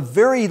proof with a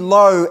very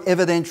low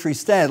evidentiary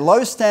standard,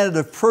 low standard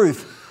of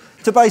proof,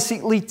 to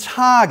basically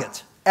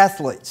target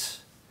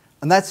athletes.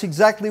 And that's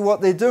exactly what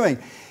they're doing.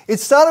 It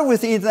started with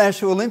the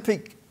International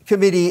Olympic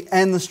Committee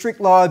and the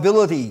strict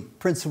liability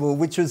principle,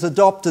 which was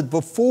adopted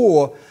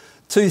before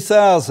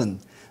 2000,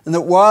 and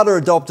that WADA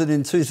adopted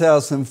in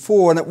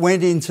 2004, and it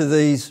went into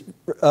these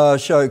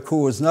show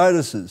cause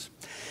notices.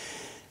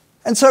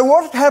 And so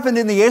what happened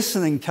in the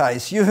Essendon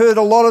case, you heard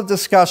a lot of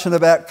discussion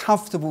about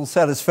comfortable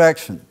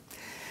satisfaction,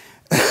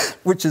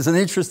 which is an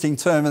interesting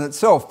term in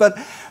itself. But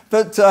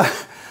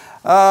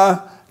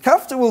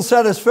comfortable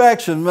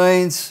satisfaction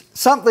means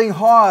something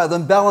higher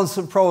than balance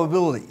of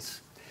probabilities.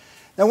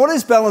 Now, what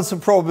is balance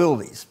of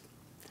probabilities?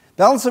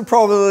 Balance of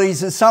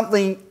probabilities is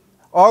something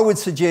I would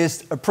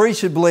suggest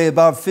appreciably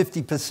above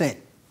 50%.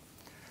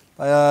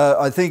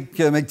 I think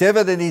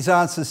McDevitt in his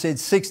answer said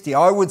 60.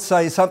 I would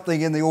say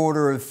something in the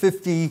order of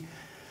 50,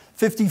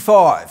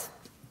 55,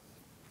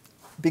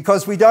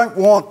 because we don't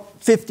want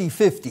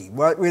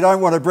 50-50. We don't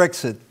want a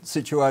Brexit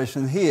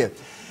situation here.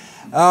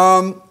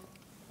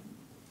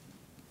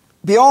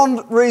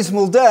 Beyond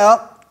reasonable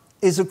doubt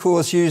is, of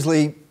course,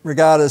 usually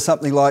regarded as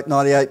something like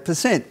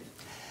 98%.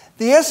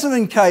 The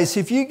Essendon case,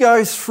 if you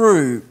go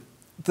through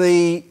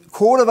the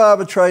Court of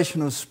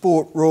Arbitration of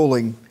Sport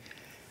ruling,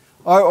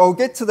 I'll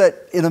get to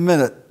that in a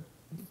minute,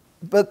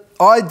 but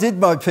I did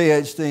my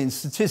PhD in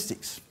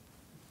statistics.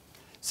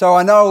 So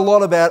I know a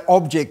lot about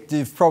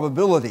objective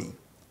probability.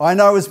 I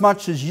know as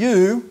much as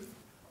you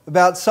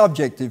about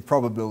subjective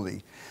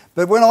probability.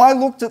 But when I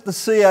looked at the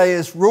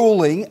CAS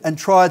ruling and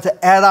tried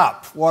to add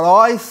up what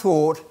I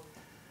thought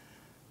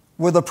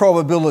were the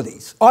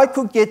probabilities, I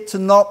could get to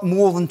not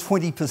more than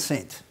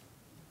 20%.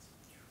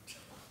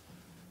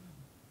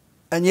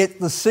 And yet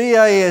the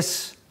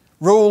CAS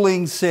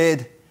ruling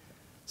said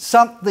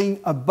something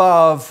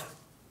above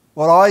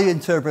what I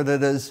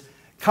interpreted as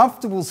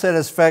comfortable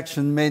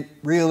satisfaction meant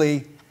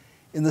really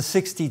in the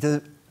 60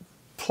 to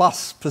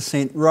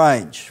plus%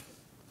 range.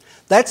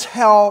 That's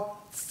how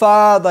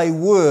far they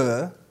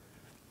were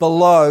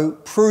below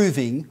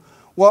proving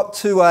what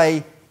to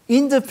an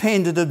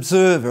independent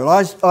observer,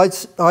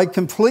 and I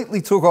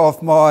completely took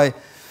off my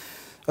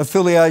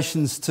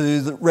affiliations to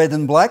the red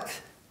and black.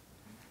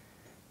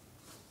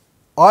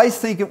 I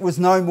think it was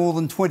no more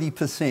than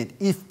 20%,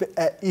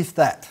 if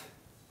that.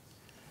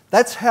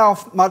 That's how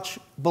much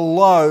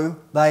below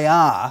they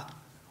are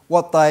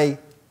what they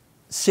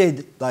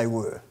said they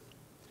were.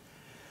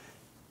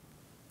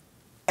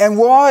 And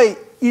why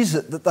is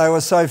it that they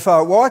were so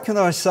far? Why can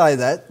I say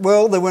that?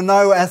 Well, there were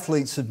no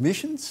athlete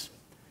submissions.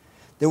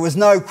 There was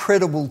no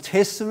credible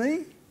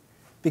testimony,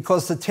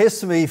 because the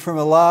testimony from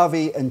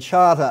Alavi and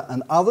Charter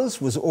and others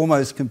was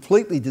almost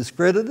completely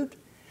discredited.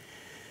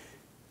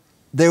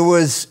 There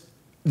was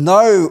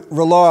no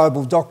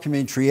reliable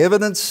documentary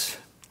evidence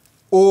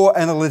or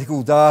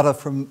analytical data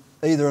from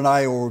either an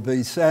A or a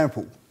B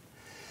sample.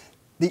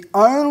 The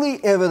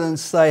only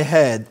evidence they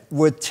had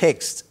were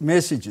text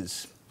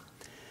messages.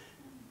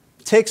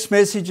 Text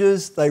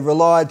messages, they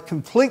relied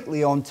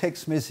completely on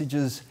text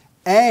messages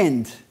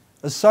and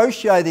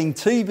associating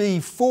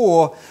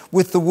TB4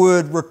 with the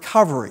word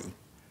recovery.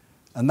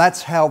 And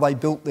that's how they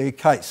built their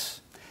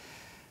case.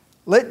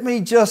 Let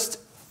me just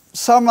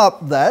sum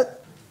up that.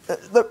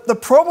 The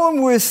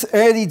problem with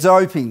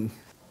anti-doping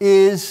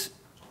is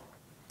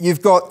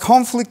you've got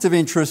conflict of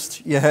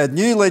interest, you had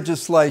new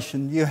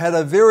legislation, you had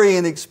a very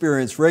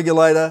inexperienced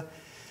regulator,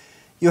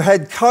 you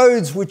had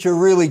codes which are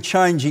really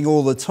changing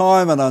all the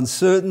time and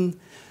uncertain,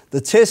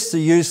 the tests are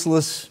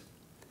useless,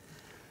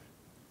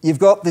 you've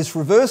got this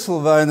reversal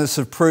of onus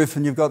of proof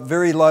and you've got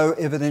very low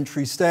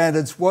evidentiary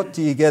standards. What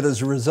do you get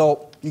as a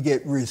result? You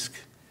get risk.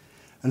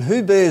 And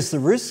who bears the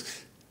risk?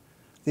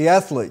 The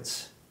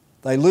athletes.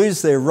 They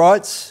lose their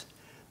rights,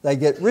 they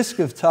get risk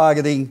of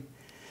targeting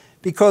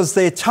because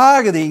they're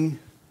targeting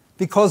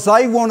because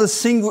they want to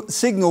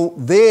signal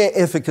their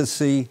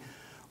efficacy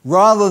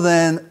rather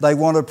than they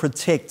want to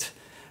protect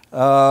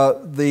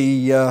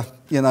the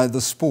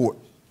sport.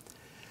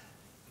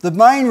 The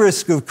main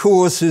risk, of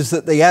course, is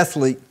that the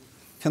athlete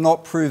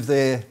cannot prove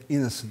their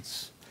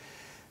innocence.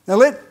 Now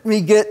let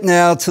me get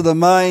now to the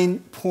main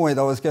point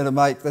I was going to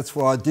make. That's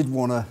why I did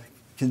want to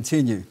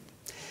continue.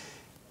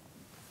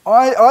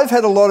 I've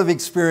had a lot of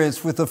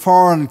experience with the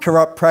Foreign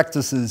Corrupt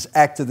Practices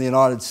Act of the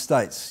United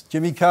States.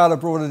 Jimmy Carter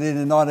brought it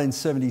in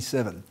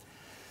 1977.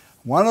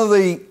 One of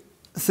the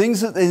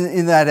things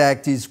in that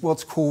act is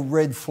what's called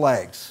red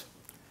flags.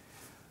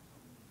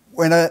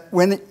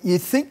 When you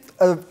think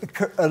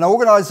an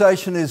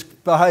organisation is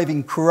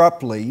behaving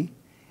corruptly,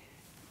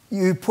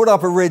 you put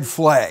up a red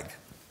flag.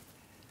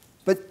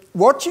 But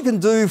what you can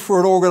do for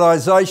an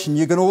organisation,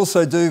 you can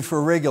also do for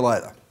a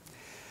regulator.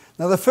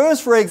 Now, the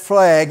first red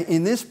flag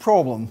in this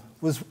problem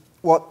was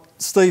what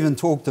Stephen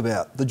talked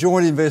about, the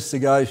joint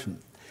investigation.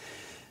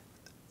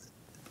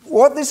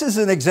 What this is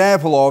an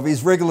example of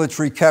is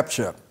regulatory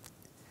capture.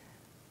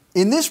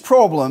 In this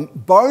problem,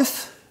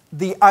 both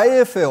the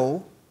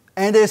AFL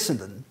and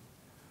Essendon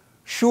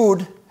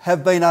should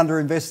have been under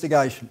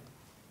investigation,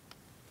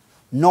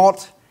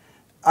 not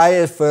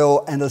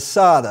AFL and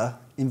ASADA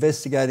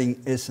investigating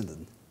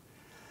Essendon.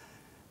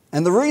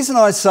 And the reason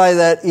I say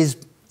that is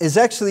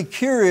actually,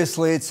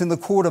 curiously, it's in the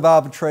Court of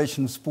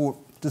Arbitration Sport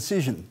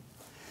decision.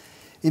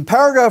 In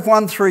paragraph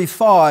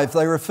 135,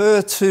 they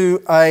refer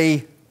to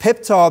a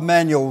peptide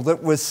manual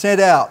that was sent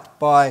out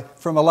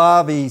from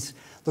Alavi's,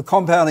 the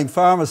compounding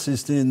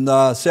pharmacist in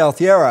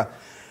South Yarra,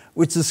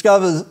 which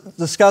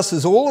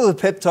discusses all of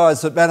the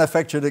peptides that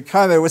manufactured at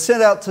Como were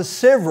sent out to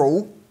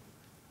several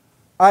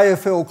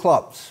AFL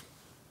clubs.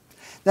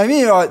 Now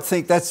you might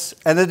think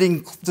and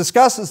it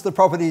discusses the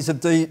properties of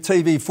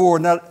TB4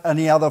 and not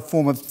any other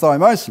form of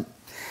thymosin.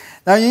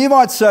 Now you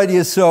might say to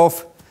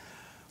yourself,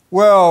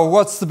 well,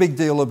 what's the big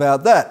deal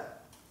about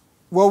that?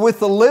 Well,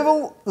 with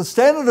the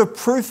standard of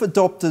proof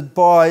adopted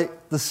by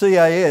the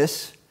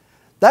CAS,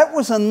 that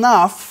was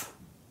enough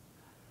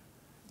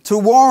to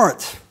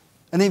warrant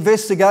an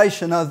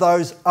investigation of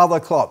those other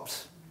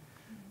clubs.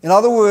 In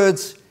other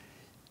words,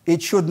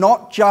 it should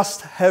not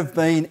just have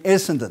been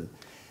Essendon.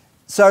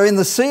 So in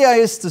the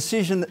CAS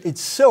decision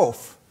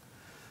itself,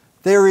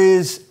 there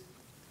is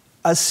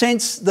a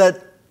sense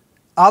that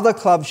other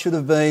clubs should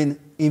have been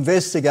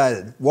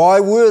investigated. Why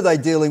were they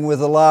dealing with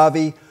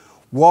Alavi?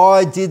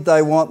 Why did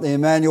they want their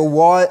manual?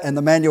 Why? And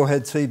the manual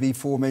had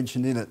TB4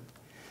 mentioned in it.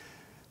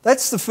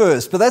 That's the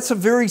first, but that's a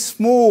very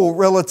small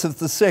relative to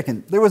the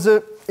second.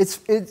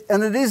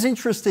 And it is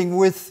interesting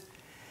when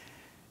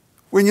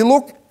you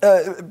look,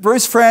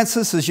 Bruce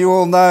Francis, as you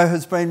all know,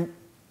 has been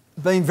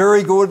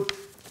very good,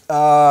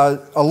 a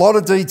lot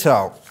of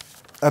detail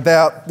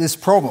about this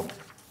problem.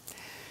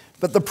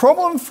 But the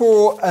problem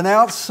for an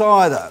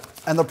outsider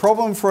and the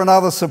problem for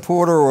another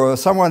supporter or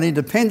someone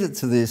independent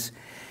to this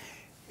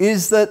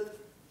is that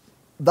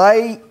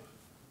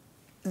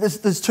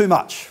there's too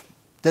much.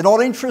 They're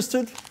not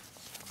interested,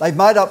 they've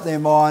made up their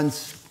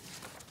minds,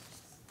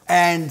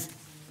 and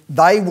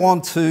they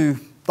want to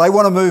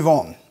move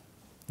on.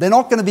 They're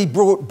not going to be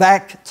brought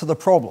back to the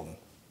problem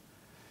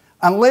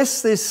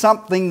unless there's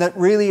something that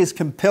really is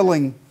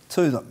compelling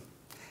to them.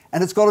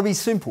 And it's got to be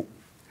simple.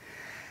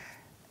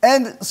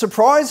 And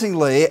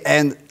surprisingly,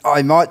 and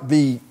I might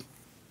be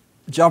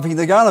jumping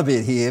the gun a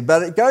bit here,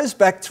 but it goes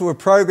back to a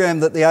program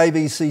that the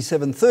ABC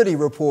 730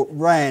 report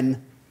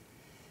ran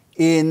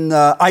in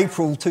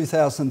April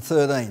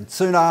 2013,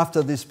 soon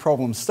after this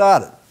problem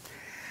started.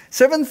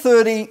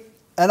 730,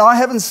 and I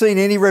haven't seen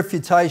any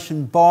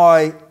refutation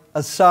by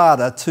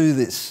ASADA to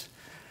this.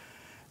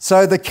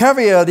 So the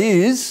caveat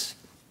is,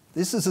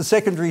 this is a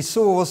secondary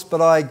source,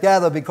 but I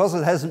gather because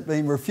it hasn't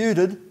been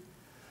refuted,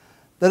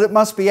 that it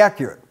must be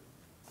accurate.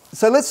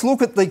 So let's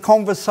look at the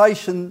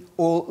conversation,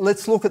 or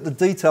let's look at the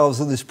details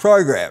of this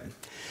program.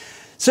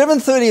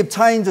 730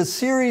 obtained a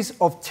series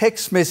of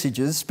text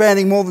messages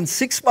spanning more than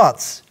 6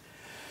 months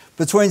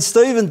between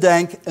Stephen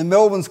Dank and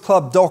Melbourne's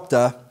club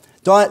doctor,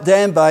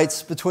 Dan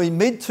Bates, between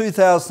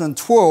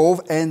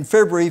mid-2012 and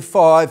February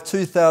 5,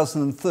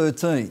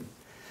 2013.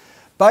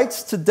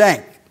 Bates to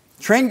Dank,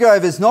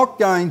 Trengove is not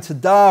going to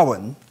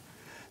Darwin,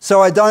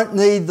 so I don't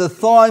need the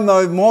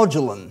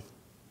thymomodulin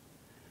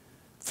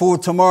for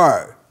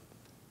tomorrow.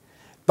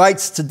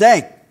 Bates to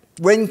Dank,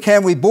 when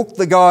can we book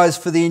the guys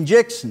for the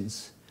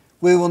injections?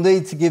 We will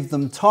need to give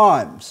them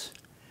times.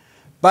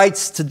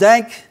 Bates to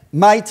Dank,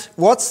 mate,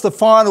 what's the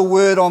final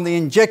word on the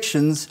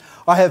injections?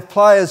 I have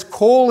players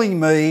calling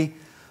me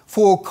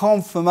for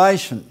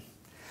confirmation.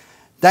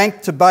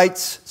 Dank to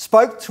Bates,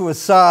 spoke to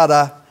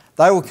ASADA,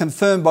 they will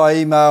confirm by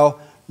email,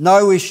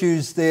 no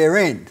issues their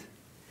end.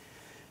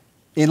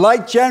 In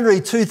late January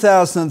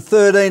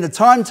 2013, a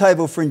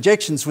timetable for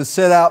injections was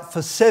set out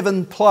for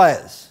 7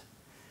 players.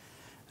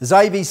 As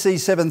ABC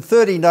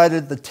 730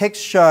 noted, the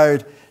text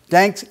showed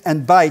Dank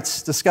and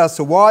Bates discussed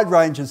a wide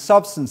range of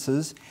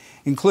substances,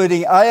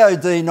 including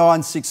AOD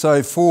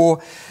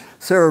 9604,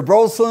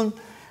 cerebrolsin,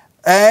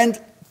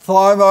 and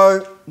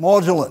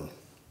thymomodulin.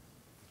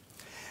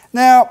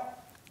 Now,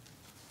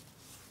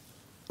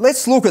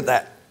 let's look at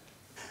that.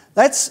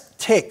 That's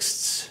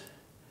texts.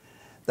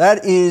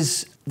 That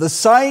is the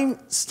same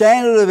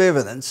standard of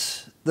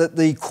evidence that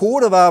the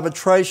Court of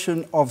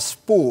Arbitration of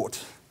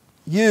Sport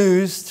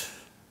used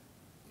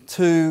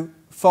to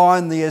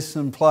find the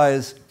Essendon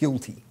players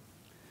guilty.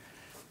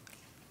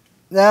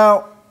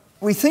 Now,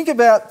 we think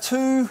about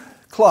two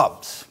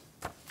clubs.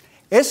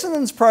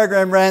 Essendon's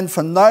program ran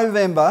from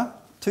November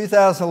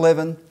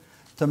 2011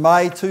 to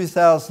May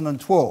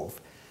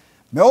 2012.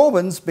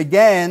 Melbourne's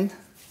began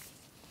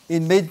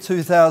in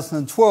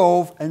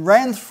mid-2012 and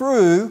ran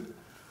through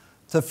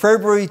to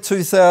February the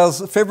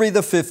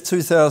 5th,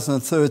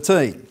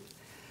 2013.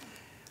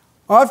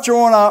 I've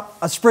drawn up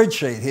a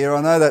spreadsheet here.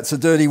 I know that's a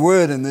dirty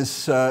word in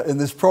this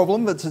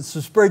problem, but it's a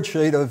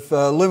spreadsheet of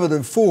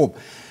limited form.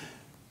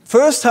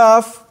 First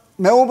half,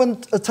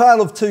 Melbourne, a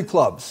tale of two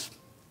clubs.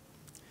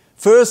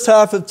 First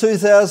half of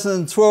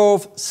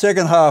 2012,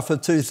 second half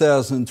of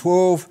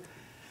 2012.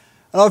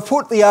 And I've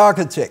put the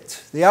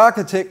architect. The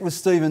architect was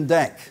Stephen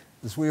Dank,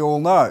 as we all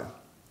know.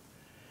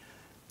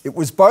 It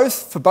was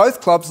for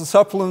both clubs a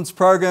supplements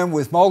program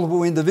with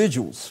multiple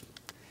individuals.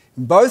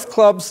 In both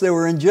clubs there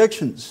were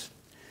injections.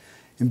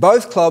 In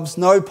both clubs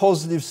no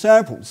positive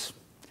samples.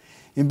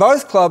 In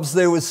both clubs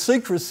there was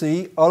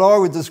secrecy, and I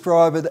would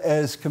describe it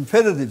as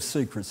competitive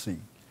secrecy.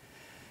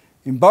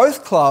 In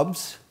both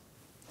clubs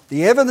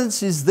the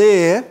evidence is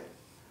there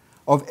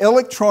of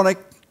electronic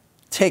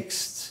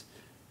texts.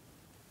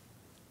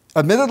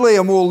 Admittedly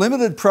a more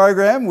limited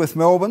program with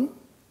Melbourne,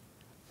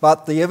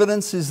 but the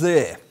evidence is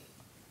there.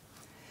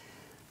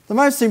 The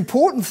most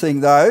important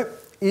thing though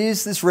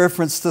is this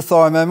reference to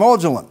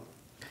thymomodulin.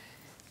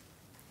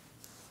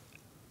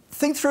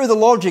 Think through the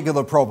logic of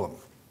the problem.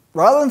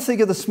 Rather than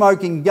think of the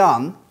smoking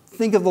gun,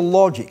 think of the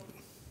logic.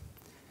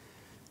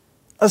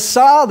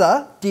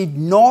 ASADA did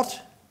not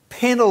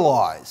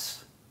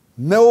penalise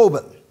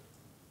Melbourne.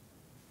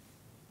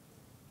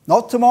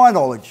 Not to my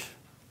knowledge.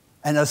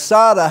 And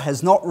ASADA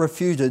has not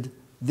refuted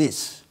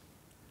this.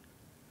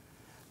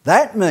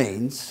 That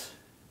means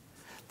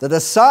that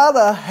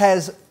ASADA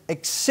has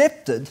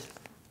accepted,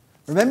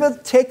 remember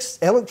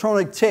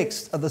electronic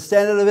text are the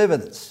standard of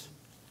evidence.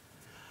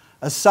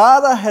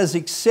 ASADA has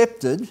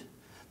accepted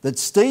that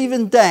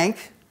Stephen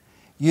Dank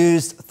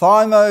used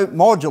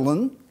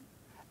thymomodulin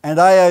and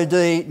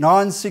AOD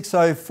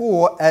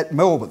 9604 at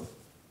Melbourne.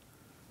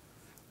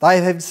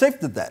 They have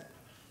accepted that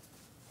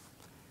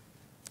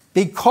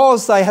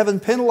because they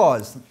haven't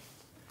penalised them.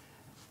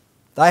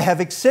 They have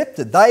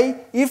accepted.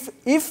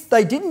 If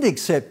they didn't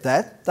accept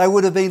that, they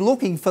would have been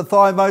looking for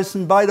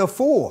thymosin beta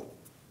 4.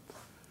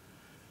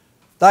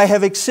 They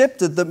have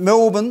accepted that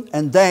Melbourne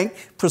and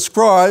Dank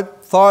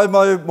prescribed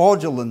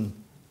thymomodulin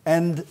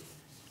and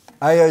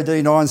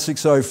AOD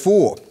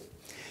 9604.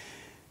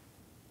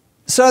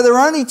 So there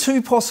are only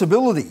two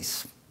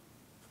possibilities.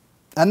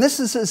 And this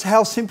is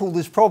how simple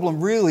this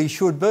problem really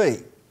should be.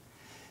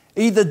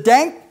 Either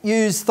Dank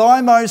used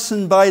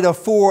thymosin beta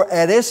 4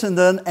 at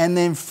Essendon and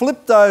then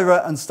flipped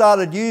over and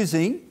started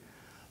using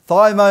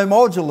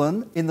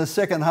thymomodulin in the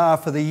second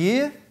half of the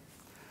year,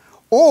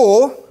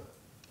 or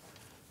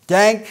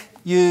Dank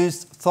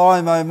used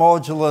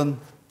thymomodulin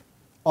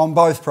on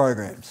both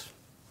programs.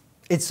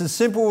 It's as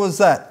simple as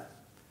that.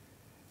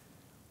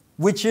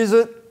 Which is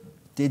it?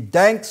 Did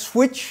Dank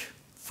switch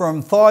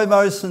from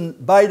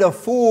thymosin beta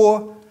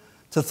 4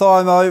 to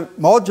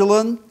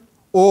thymomodulin,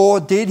 or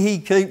did he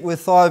keep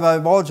with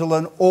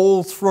thymomodulin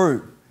all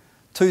through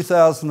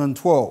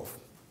 2012?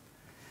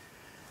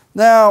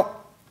 Now,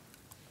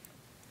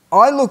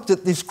 I looked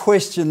at this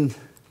question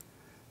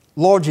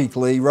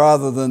logically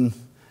rather than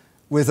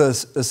with a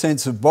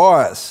sense of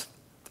bias.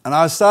 And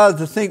I started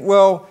to think,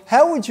 well,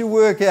 how would you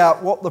work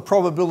out what the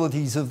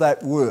probabilities of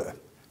that were?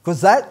 Because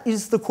that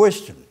is the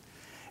question.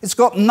 It's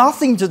got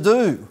nothing to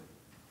do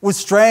with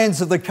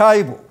strands of the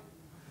cable.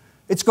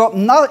 It's got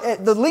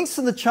the links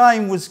in the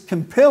chain was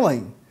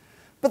compelling,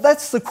 but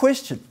that's the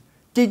question.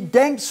 Did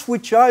Dank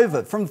switch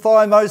over from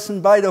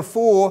thymosin beta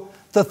 4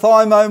 to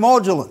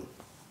thymomodulin?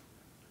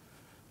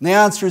 And the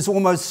answer is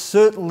almost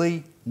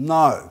certainly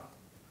no.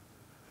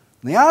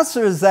 And the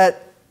answer is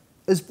that,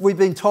 as we've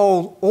been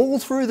told all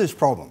through this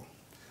problem,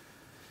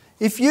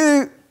 if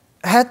you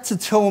had to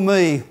tell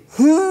me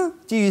who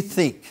do you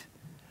think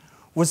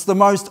was the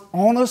most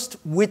honest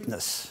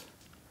witness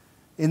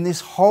in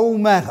this whole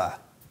matter,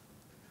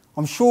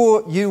 I'm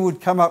sure you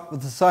would come up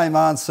with the same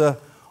answer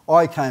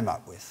I came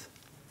up with.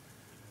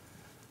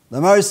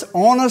 The most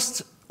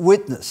honest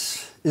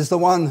witness is the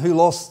one who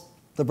lost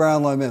the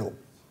Brownlow medal.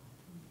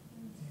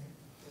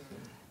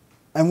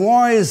 And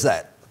why is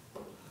that?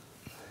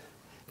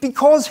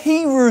 Because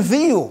he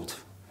revealed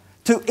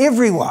to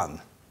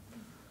everyone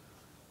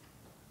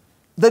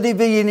that he'd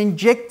been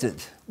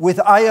injected with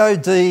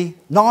AOD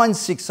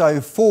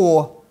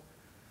 9604.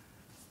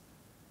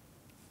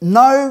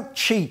 No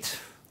cheat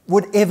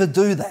would ever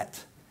do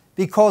that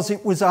because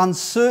it was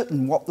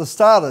uncertain what the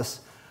status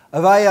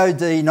of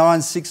AOD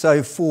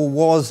 9604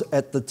 was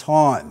at the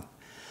time.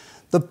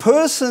 The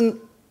person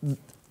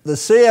the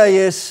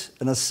CAS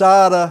and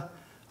ASADA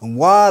and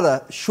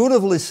WADA should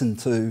have listened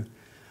to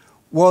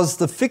was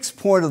the fixed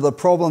point of the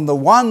problem, the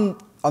one,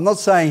 I'm not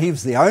saying he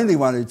was the only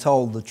one who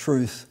told the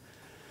truth,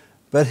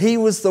 but he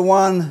was the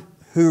one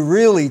who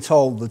really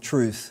told the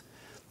truth,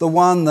 the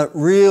one that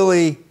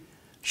really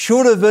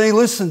should have been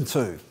listened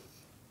to.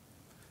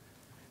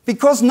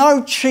 Because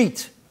no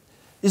cheat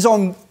is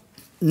on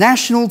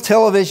national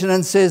television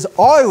and says,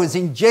 I was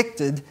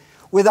injected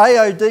with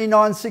AOD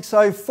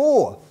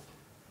 9604.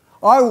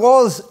 I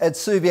was at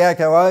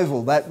Subiaco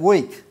Oval that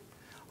week.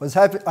 I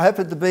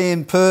happened to be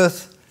in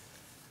Perth,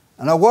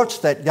 and I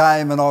watched that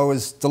game, and I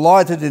was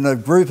delighted in a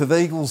group of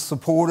Eagles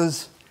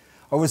supporters.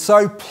 I was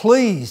so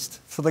pleased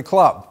for the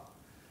club.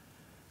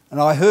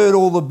 And I heard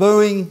all the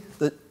booing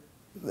that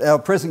our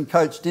present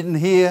coach didn't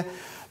hear,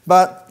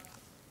 but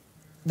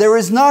there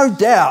is no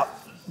doubt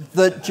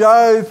that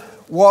Job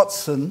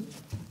Watson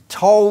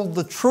told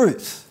the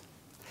truth.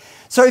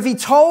 So if he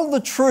told the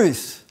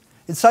truth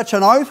in such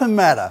an open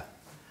matter,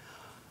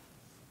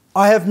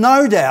 I have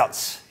no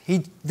doubts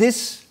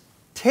this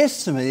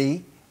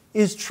testimony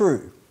is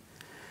true.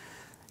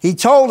 He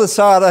told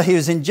ASADA he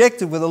was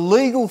injected with a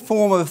legal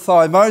form of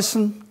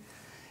thymosin.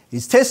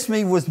 His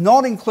testimony was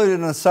not included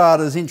in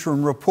ASADA's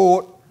interim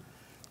report.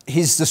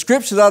 His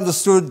description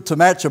understood to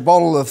match a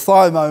bottle of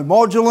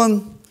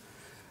thymomodulin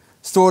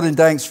stored in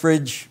Dank's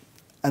fridge,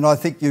 and I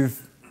think you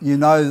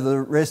know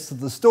the rest of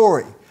the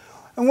story.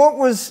 And what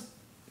was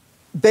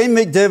Ben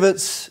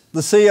McDevitt's,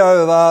 the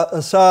CEO of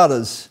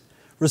ASADA's,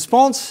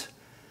 response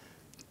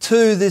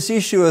to this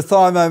issue of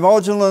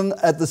thymomodulin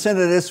at the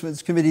Senate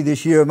Estimates Committee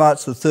this year,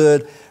 March the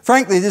 3rd?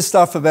 Frankly, this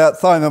stuff about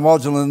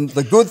thymomodulin,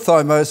 the good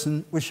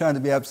thymosin, was shown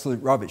to be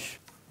absolute rubbish.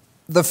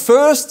 The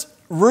first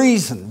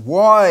reason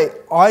why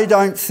I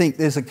don't think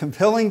there's a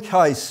compelling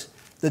case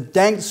that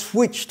Dank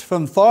switched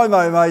from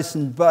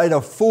thymomacin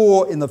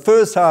beta-4 in the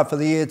first half of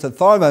the year to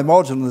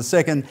thymomodulin in the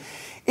second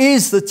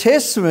is the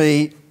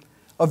testimony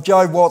of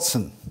Job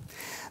Watson.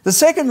 The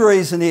second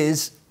reason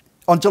is,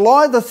 on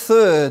July the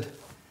 3rd,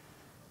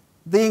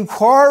 the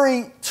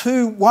inquiry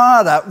to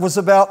WADA was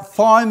about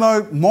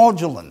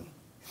thymomodulin.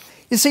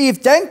 You see,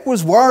 if Dank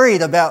was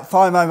worried about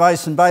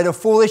thymomacin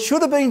beta-4, there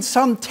should have been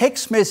some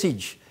text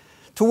message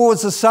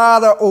towards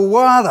ASADA or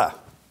WADA.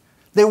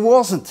 There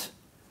wasn't.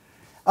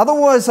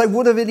 Otherwise, they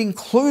would have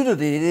included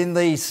it in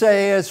the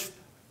CAS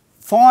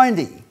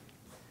finding,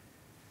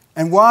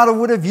 and WADA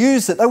would have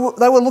used it. They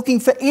were looking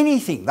for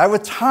anything. They were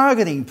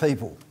targeting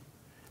people.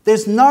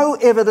 There's no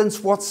evidence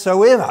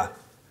whatsoever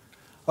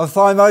of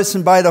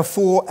thymosin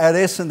beta-4 at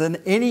Essendon,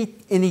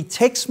 any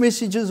text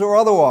messages or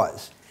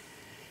otherwise.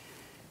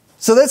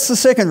 So that's the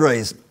second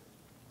reason.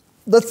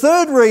 The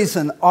third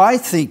reason, I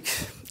think,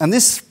 and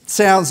this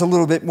sounds a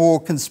little bit more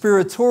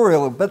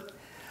conspiratorial, but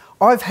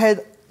I've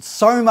had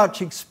so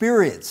much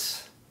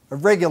experience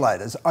of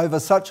regulators over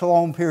such a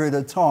long period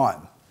of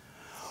time.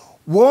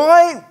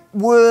 Why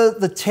were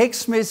the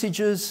text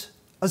messages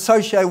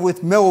associated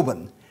with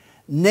Melbourne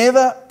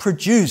never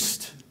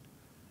produced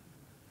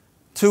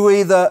to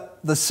either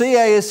the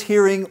CAS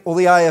hearing or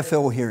the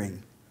AFL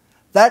hearing?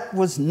 That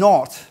was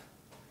not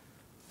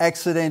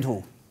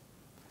accidental.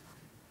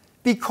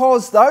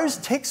 Because those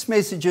text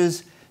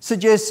messages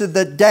suggested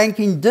that Dank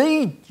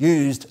indeed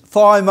used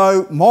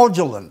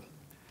thymomodulin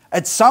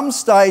at some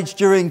stage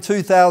during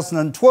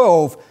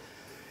 2012.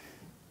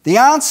 The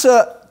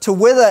answer to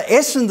whether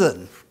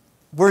Essendon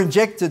were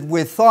injected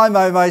with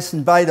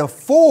thymomacin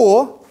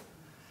beta-4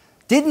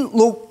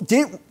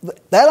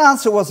 that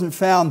answer wasn't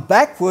found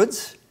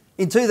backwards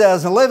in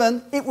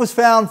 2011, it was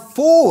found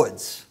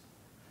forwards.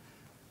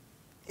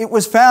 It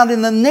was found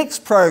in the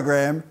next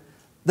program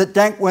that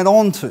Dank went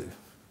on to.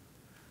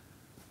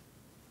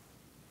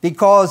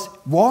 Because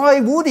why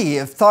would he,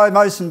 if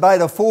thymosin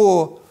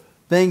beta-4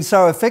 being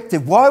so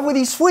effective, why would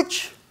he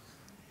switch?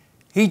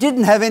 He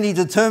didn't have any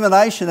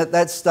determination at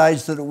that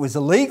stage that it was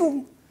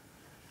illegal.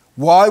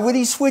 Why would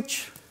he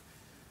switch?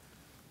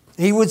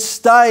 He would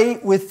stay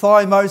with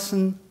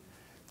thymosin,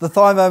 the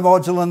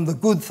thymomodulin, the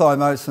good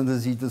thymosin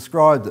as he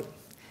described it.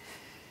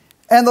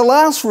 And the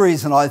last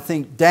reason I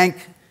think Dank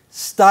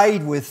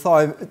stayed with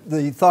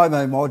the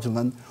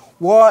thymomodulin,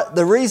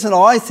 the reason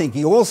I think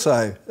he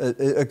also,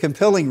 a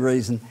compelling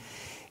reason,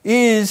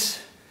 is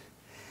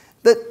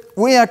that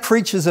we are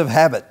creatures of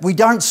habit. We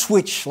don't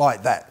switch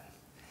like that.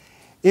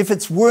 If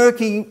it's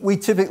working, we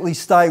typically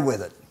stay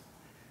with it.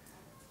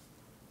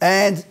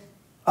 And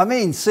I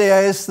mean,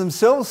 CAS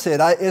themselves said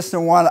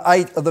Essendon won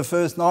 8 of the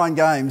first 9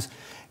 games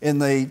in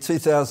the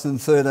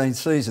 2013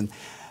 season.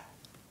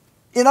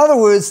 In other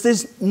words,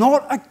 there's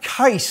not a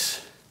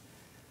case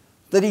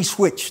that he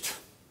switched.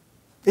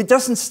 It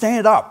doesn't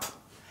stand up.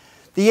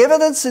 The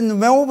evidence in the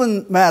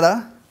Melbourne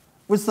matter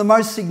was the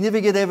most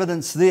significant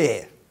evidence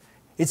there.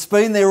 It's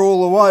been there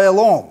all the way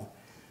along.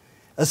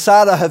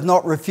 ASADA have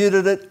not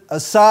refuted it.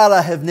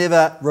 ASADA have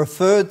never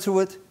referred to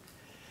it.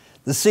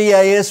 The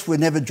CAS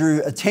never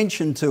drew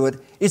attention to it.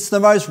 It's the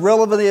most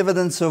relevant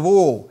evidence of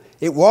all.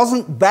 It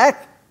wasn't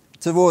back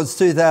towards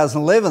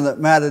 2011 that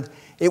mattered.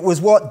 It was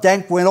what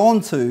Dank went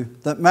on to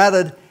that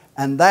mattered,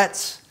 and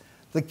that's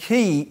the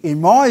key,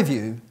 in my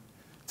view,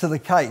 to the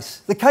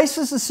case. The case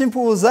is as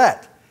simple as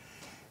that.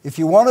 if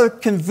you want to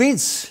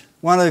convince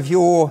one of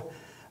your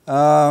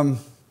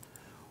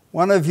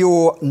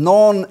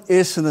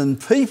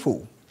non-Essendon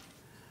people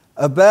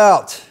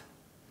about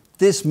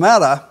this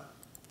matter,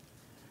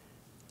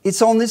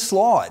 it's on this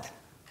slide.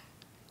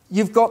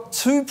 You've got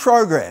 2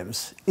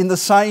 programs in the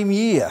same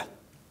year.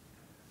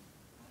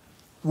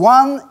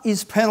 One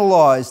is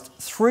penalised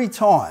 3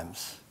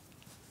 times.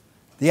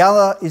 The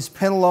other is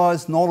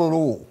penalised not at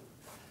all.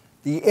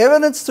 The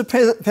evidence to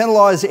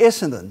penalise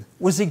Essendon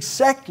was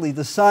exactly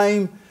the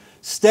same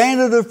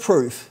standard of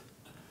proof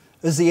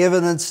as the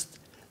evidence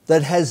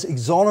that has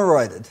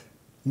exonerated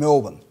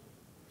Melbourne.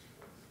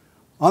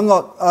 I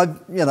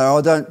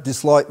don't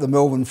dislike the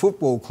Melbourne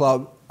Football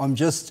Club.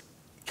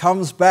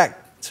 Comes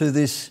back to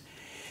this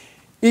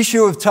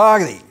issue of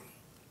targeting.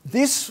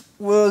 This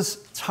was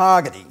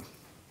targeting,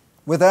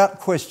 without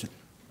question.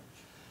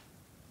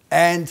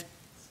 And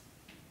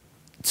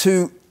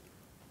to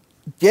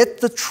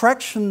get the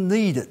traction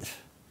needed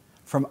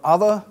from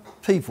other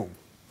people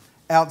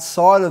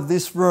outside of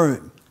this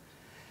room,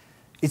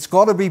 it's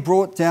got to be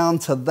brought down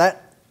to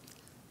that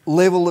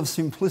level of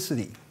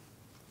simplicity.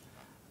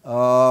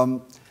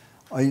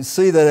 I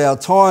see that our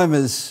time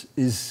is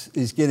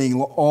getting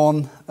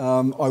on.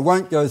 I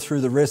won't go through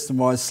the rest of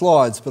my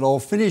slides, but I'll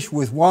finish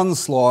with one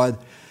slide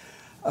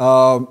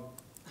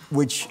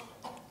which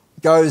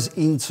goes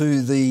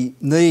into the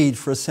need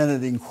for a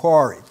Senate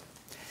inquiry.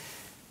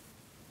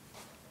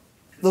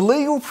 The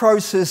legal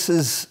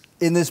processes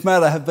in this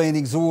matter have been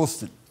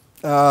exhausted.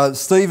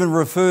 Stephen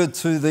referred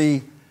to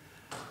the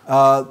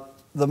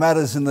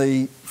matters in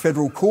the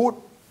federal court.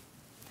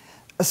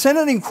 A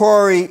Senate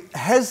inquiry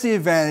has the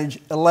advantage,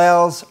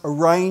 allows a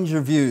range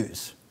of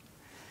views.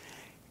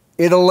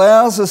 It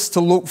allows us to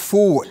look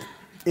forward.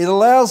 It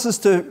allows us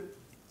to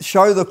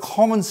show the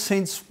common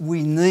sense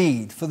we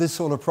need for this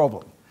sort of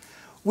problem.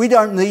 We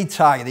don't need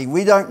targeting.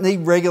 We don't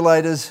need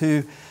regulators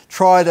who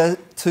try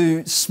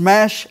to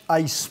smash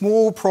a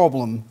small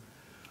problem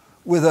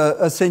with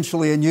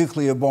essentially a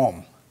nuclear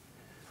bomb.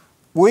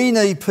 We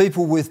need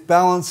people with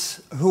balance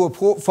who are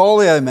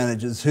portfolio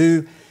managers,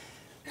 who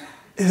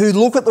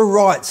look at the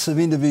rights of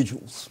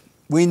individuals.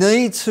 We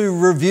need to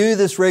review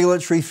this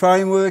regulatory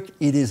framework.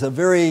 It is a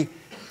very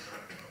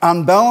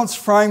unbalanced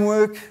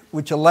framework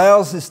which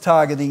allows this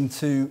targeting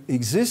to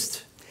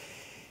exist.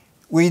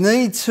 We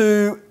need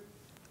to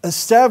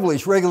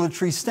establish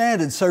regulatory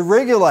standards so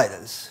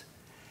regulators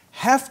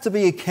have to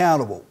be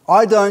accountable.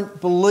 I don't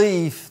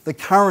believe the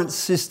current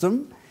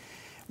system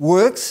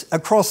works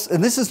across,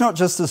 and this is not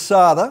just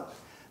ASADA,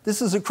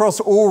 this is across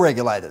all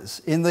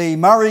regulators. In the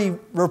Murray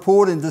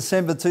report in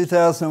December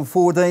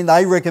 2014,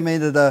 they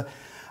recommended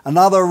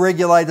another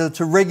regulator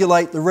to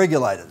regulate the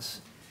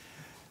regulators.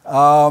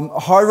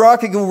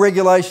 Hierarchical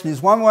regulation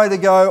is one way to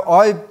go.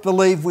 I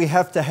believe we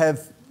have to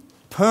have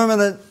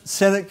permanent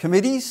Senate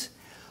committees,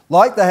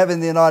 like they have in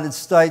the United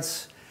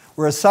States,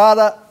 where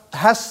ASADA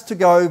has to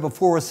go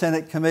before a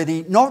Senate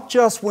committee, not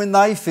just when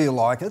they feel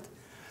like it,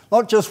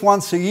 not just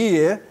once a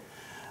year,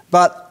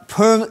 but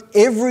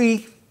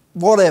every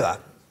whatever.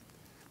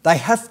 They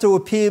have to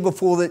appear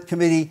before that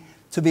committee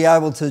to be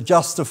able to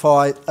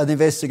justify an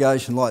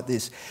investigation like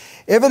this.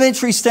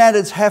 Evidentiary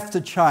standards have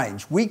to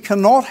change. We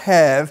cannot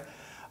have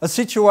a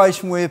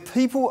situation where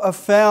people are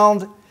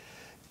found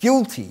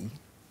guilty,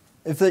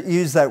 if they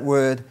use that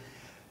word,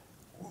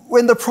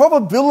 when the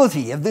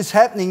probability of this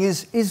happening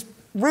is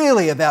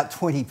really about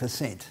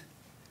 20%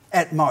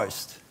 at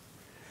most.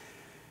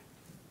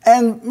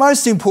 And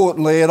most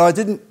importantly, and I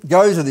didn't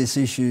go to this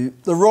issue,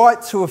 the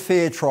right to a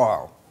fair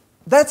trial.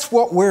 That's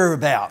what we're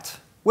about.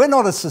 We're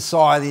not a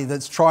society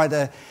that's trying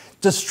to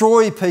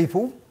destroy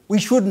people. We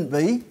shouldn't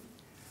be.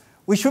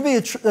 We should be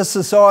a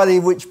society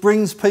which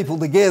brings people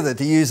together,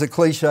 to use a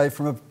cliche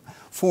from a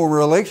former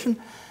election.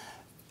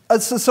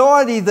 A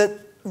society that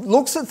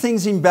looks at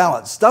things in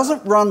balance,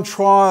 doesn't run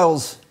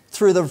trials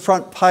through the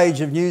front page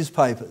of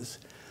newspapers,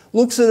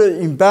 looks at it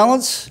in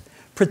balance,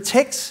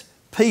 protects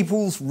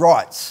people's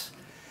rights.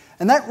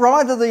 And that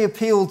right of the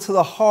appeal to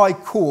the High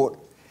Court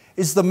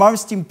is the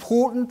most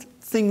important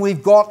thing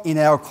we've got in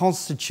our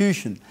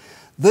Constitution.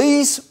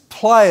 These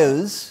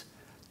players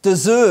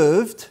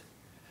deserved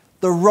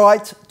the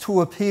right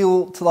to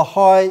appeal to the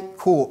High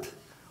Court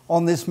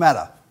on this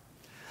matter.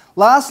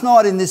 Last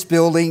night in this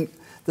building,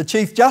 the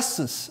Chief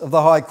Justice of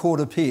the High Court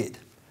appeared,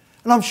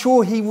 and I'm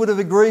sure he would have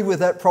agreed with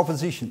that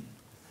proposition.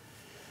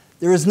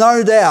 There is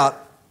no doubt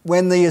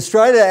when the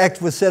Australia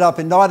Act was set up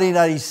in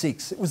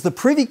 1986, it was the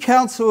Privy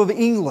Council of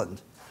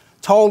England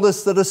told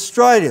us that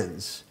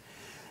Australians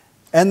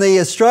and the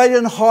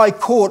Australian High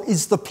Court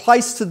is the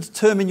place to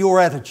determine your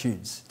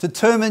attitudes,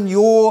 determine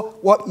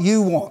what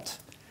you want.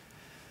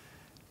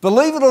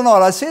 Believe it or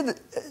not, I said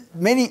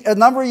a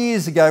number of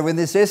years ago when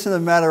this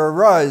Essendon matter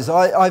arose,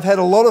 I've had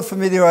a lot of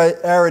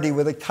familiarity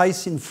with a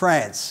case in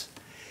France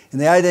in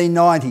the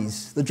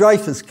 1890s, the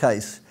Dreyfus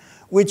case,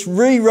 which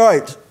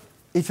rewrote,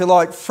 if you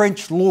like,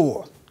 French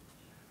law.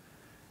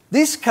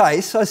 This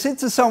case, I said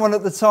to someone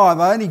at the time,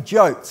 I only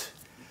joked,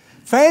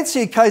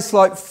 fancy a case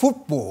like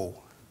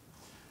football.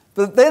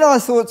 But then I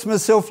thought to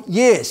myself,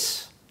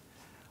 yes,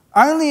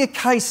 Only a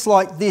case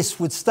like this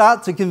would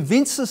start to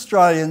convince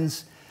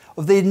Australians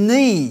of their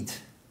need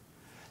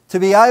to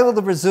be able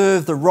to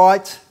preserve the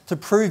right to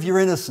prove your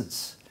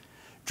innocence.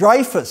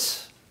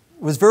 Dreyfus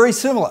was very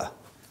similar.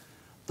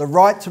 The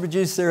right to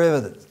produce their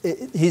evidence,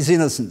 his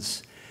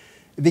innocence.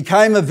 It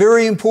became a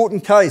very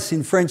important case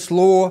in French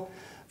law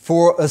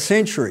for a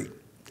century.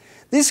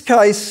 This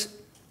case,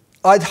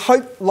 I'd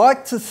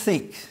like to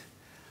think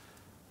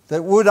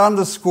that would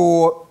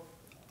underscore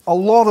a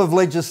lot of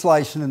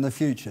legislation in the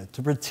future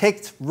to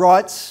protect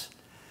rights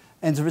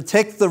and to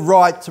protect the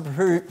right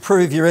to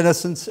prove your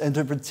innocence and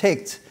to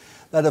protect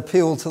that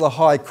appeal to the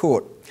High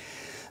Court.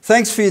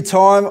 Thanks for your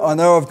time. I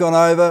know I've gone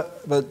over,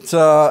 but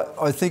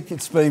I think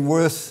it's been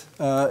worth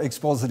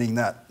expositing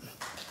that.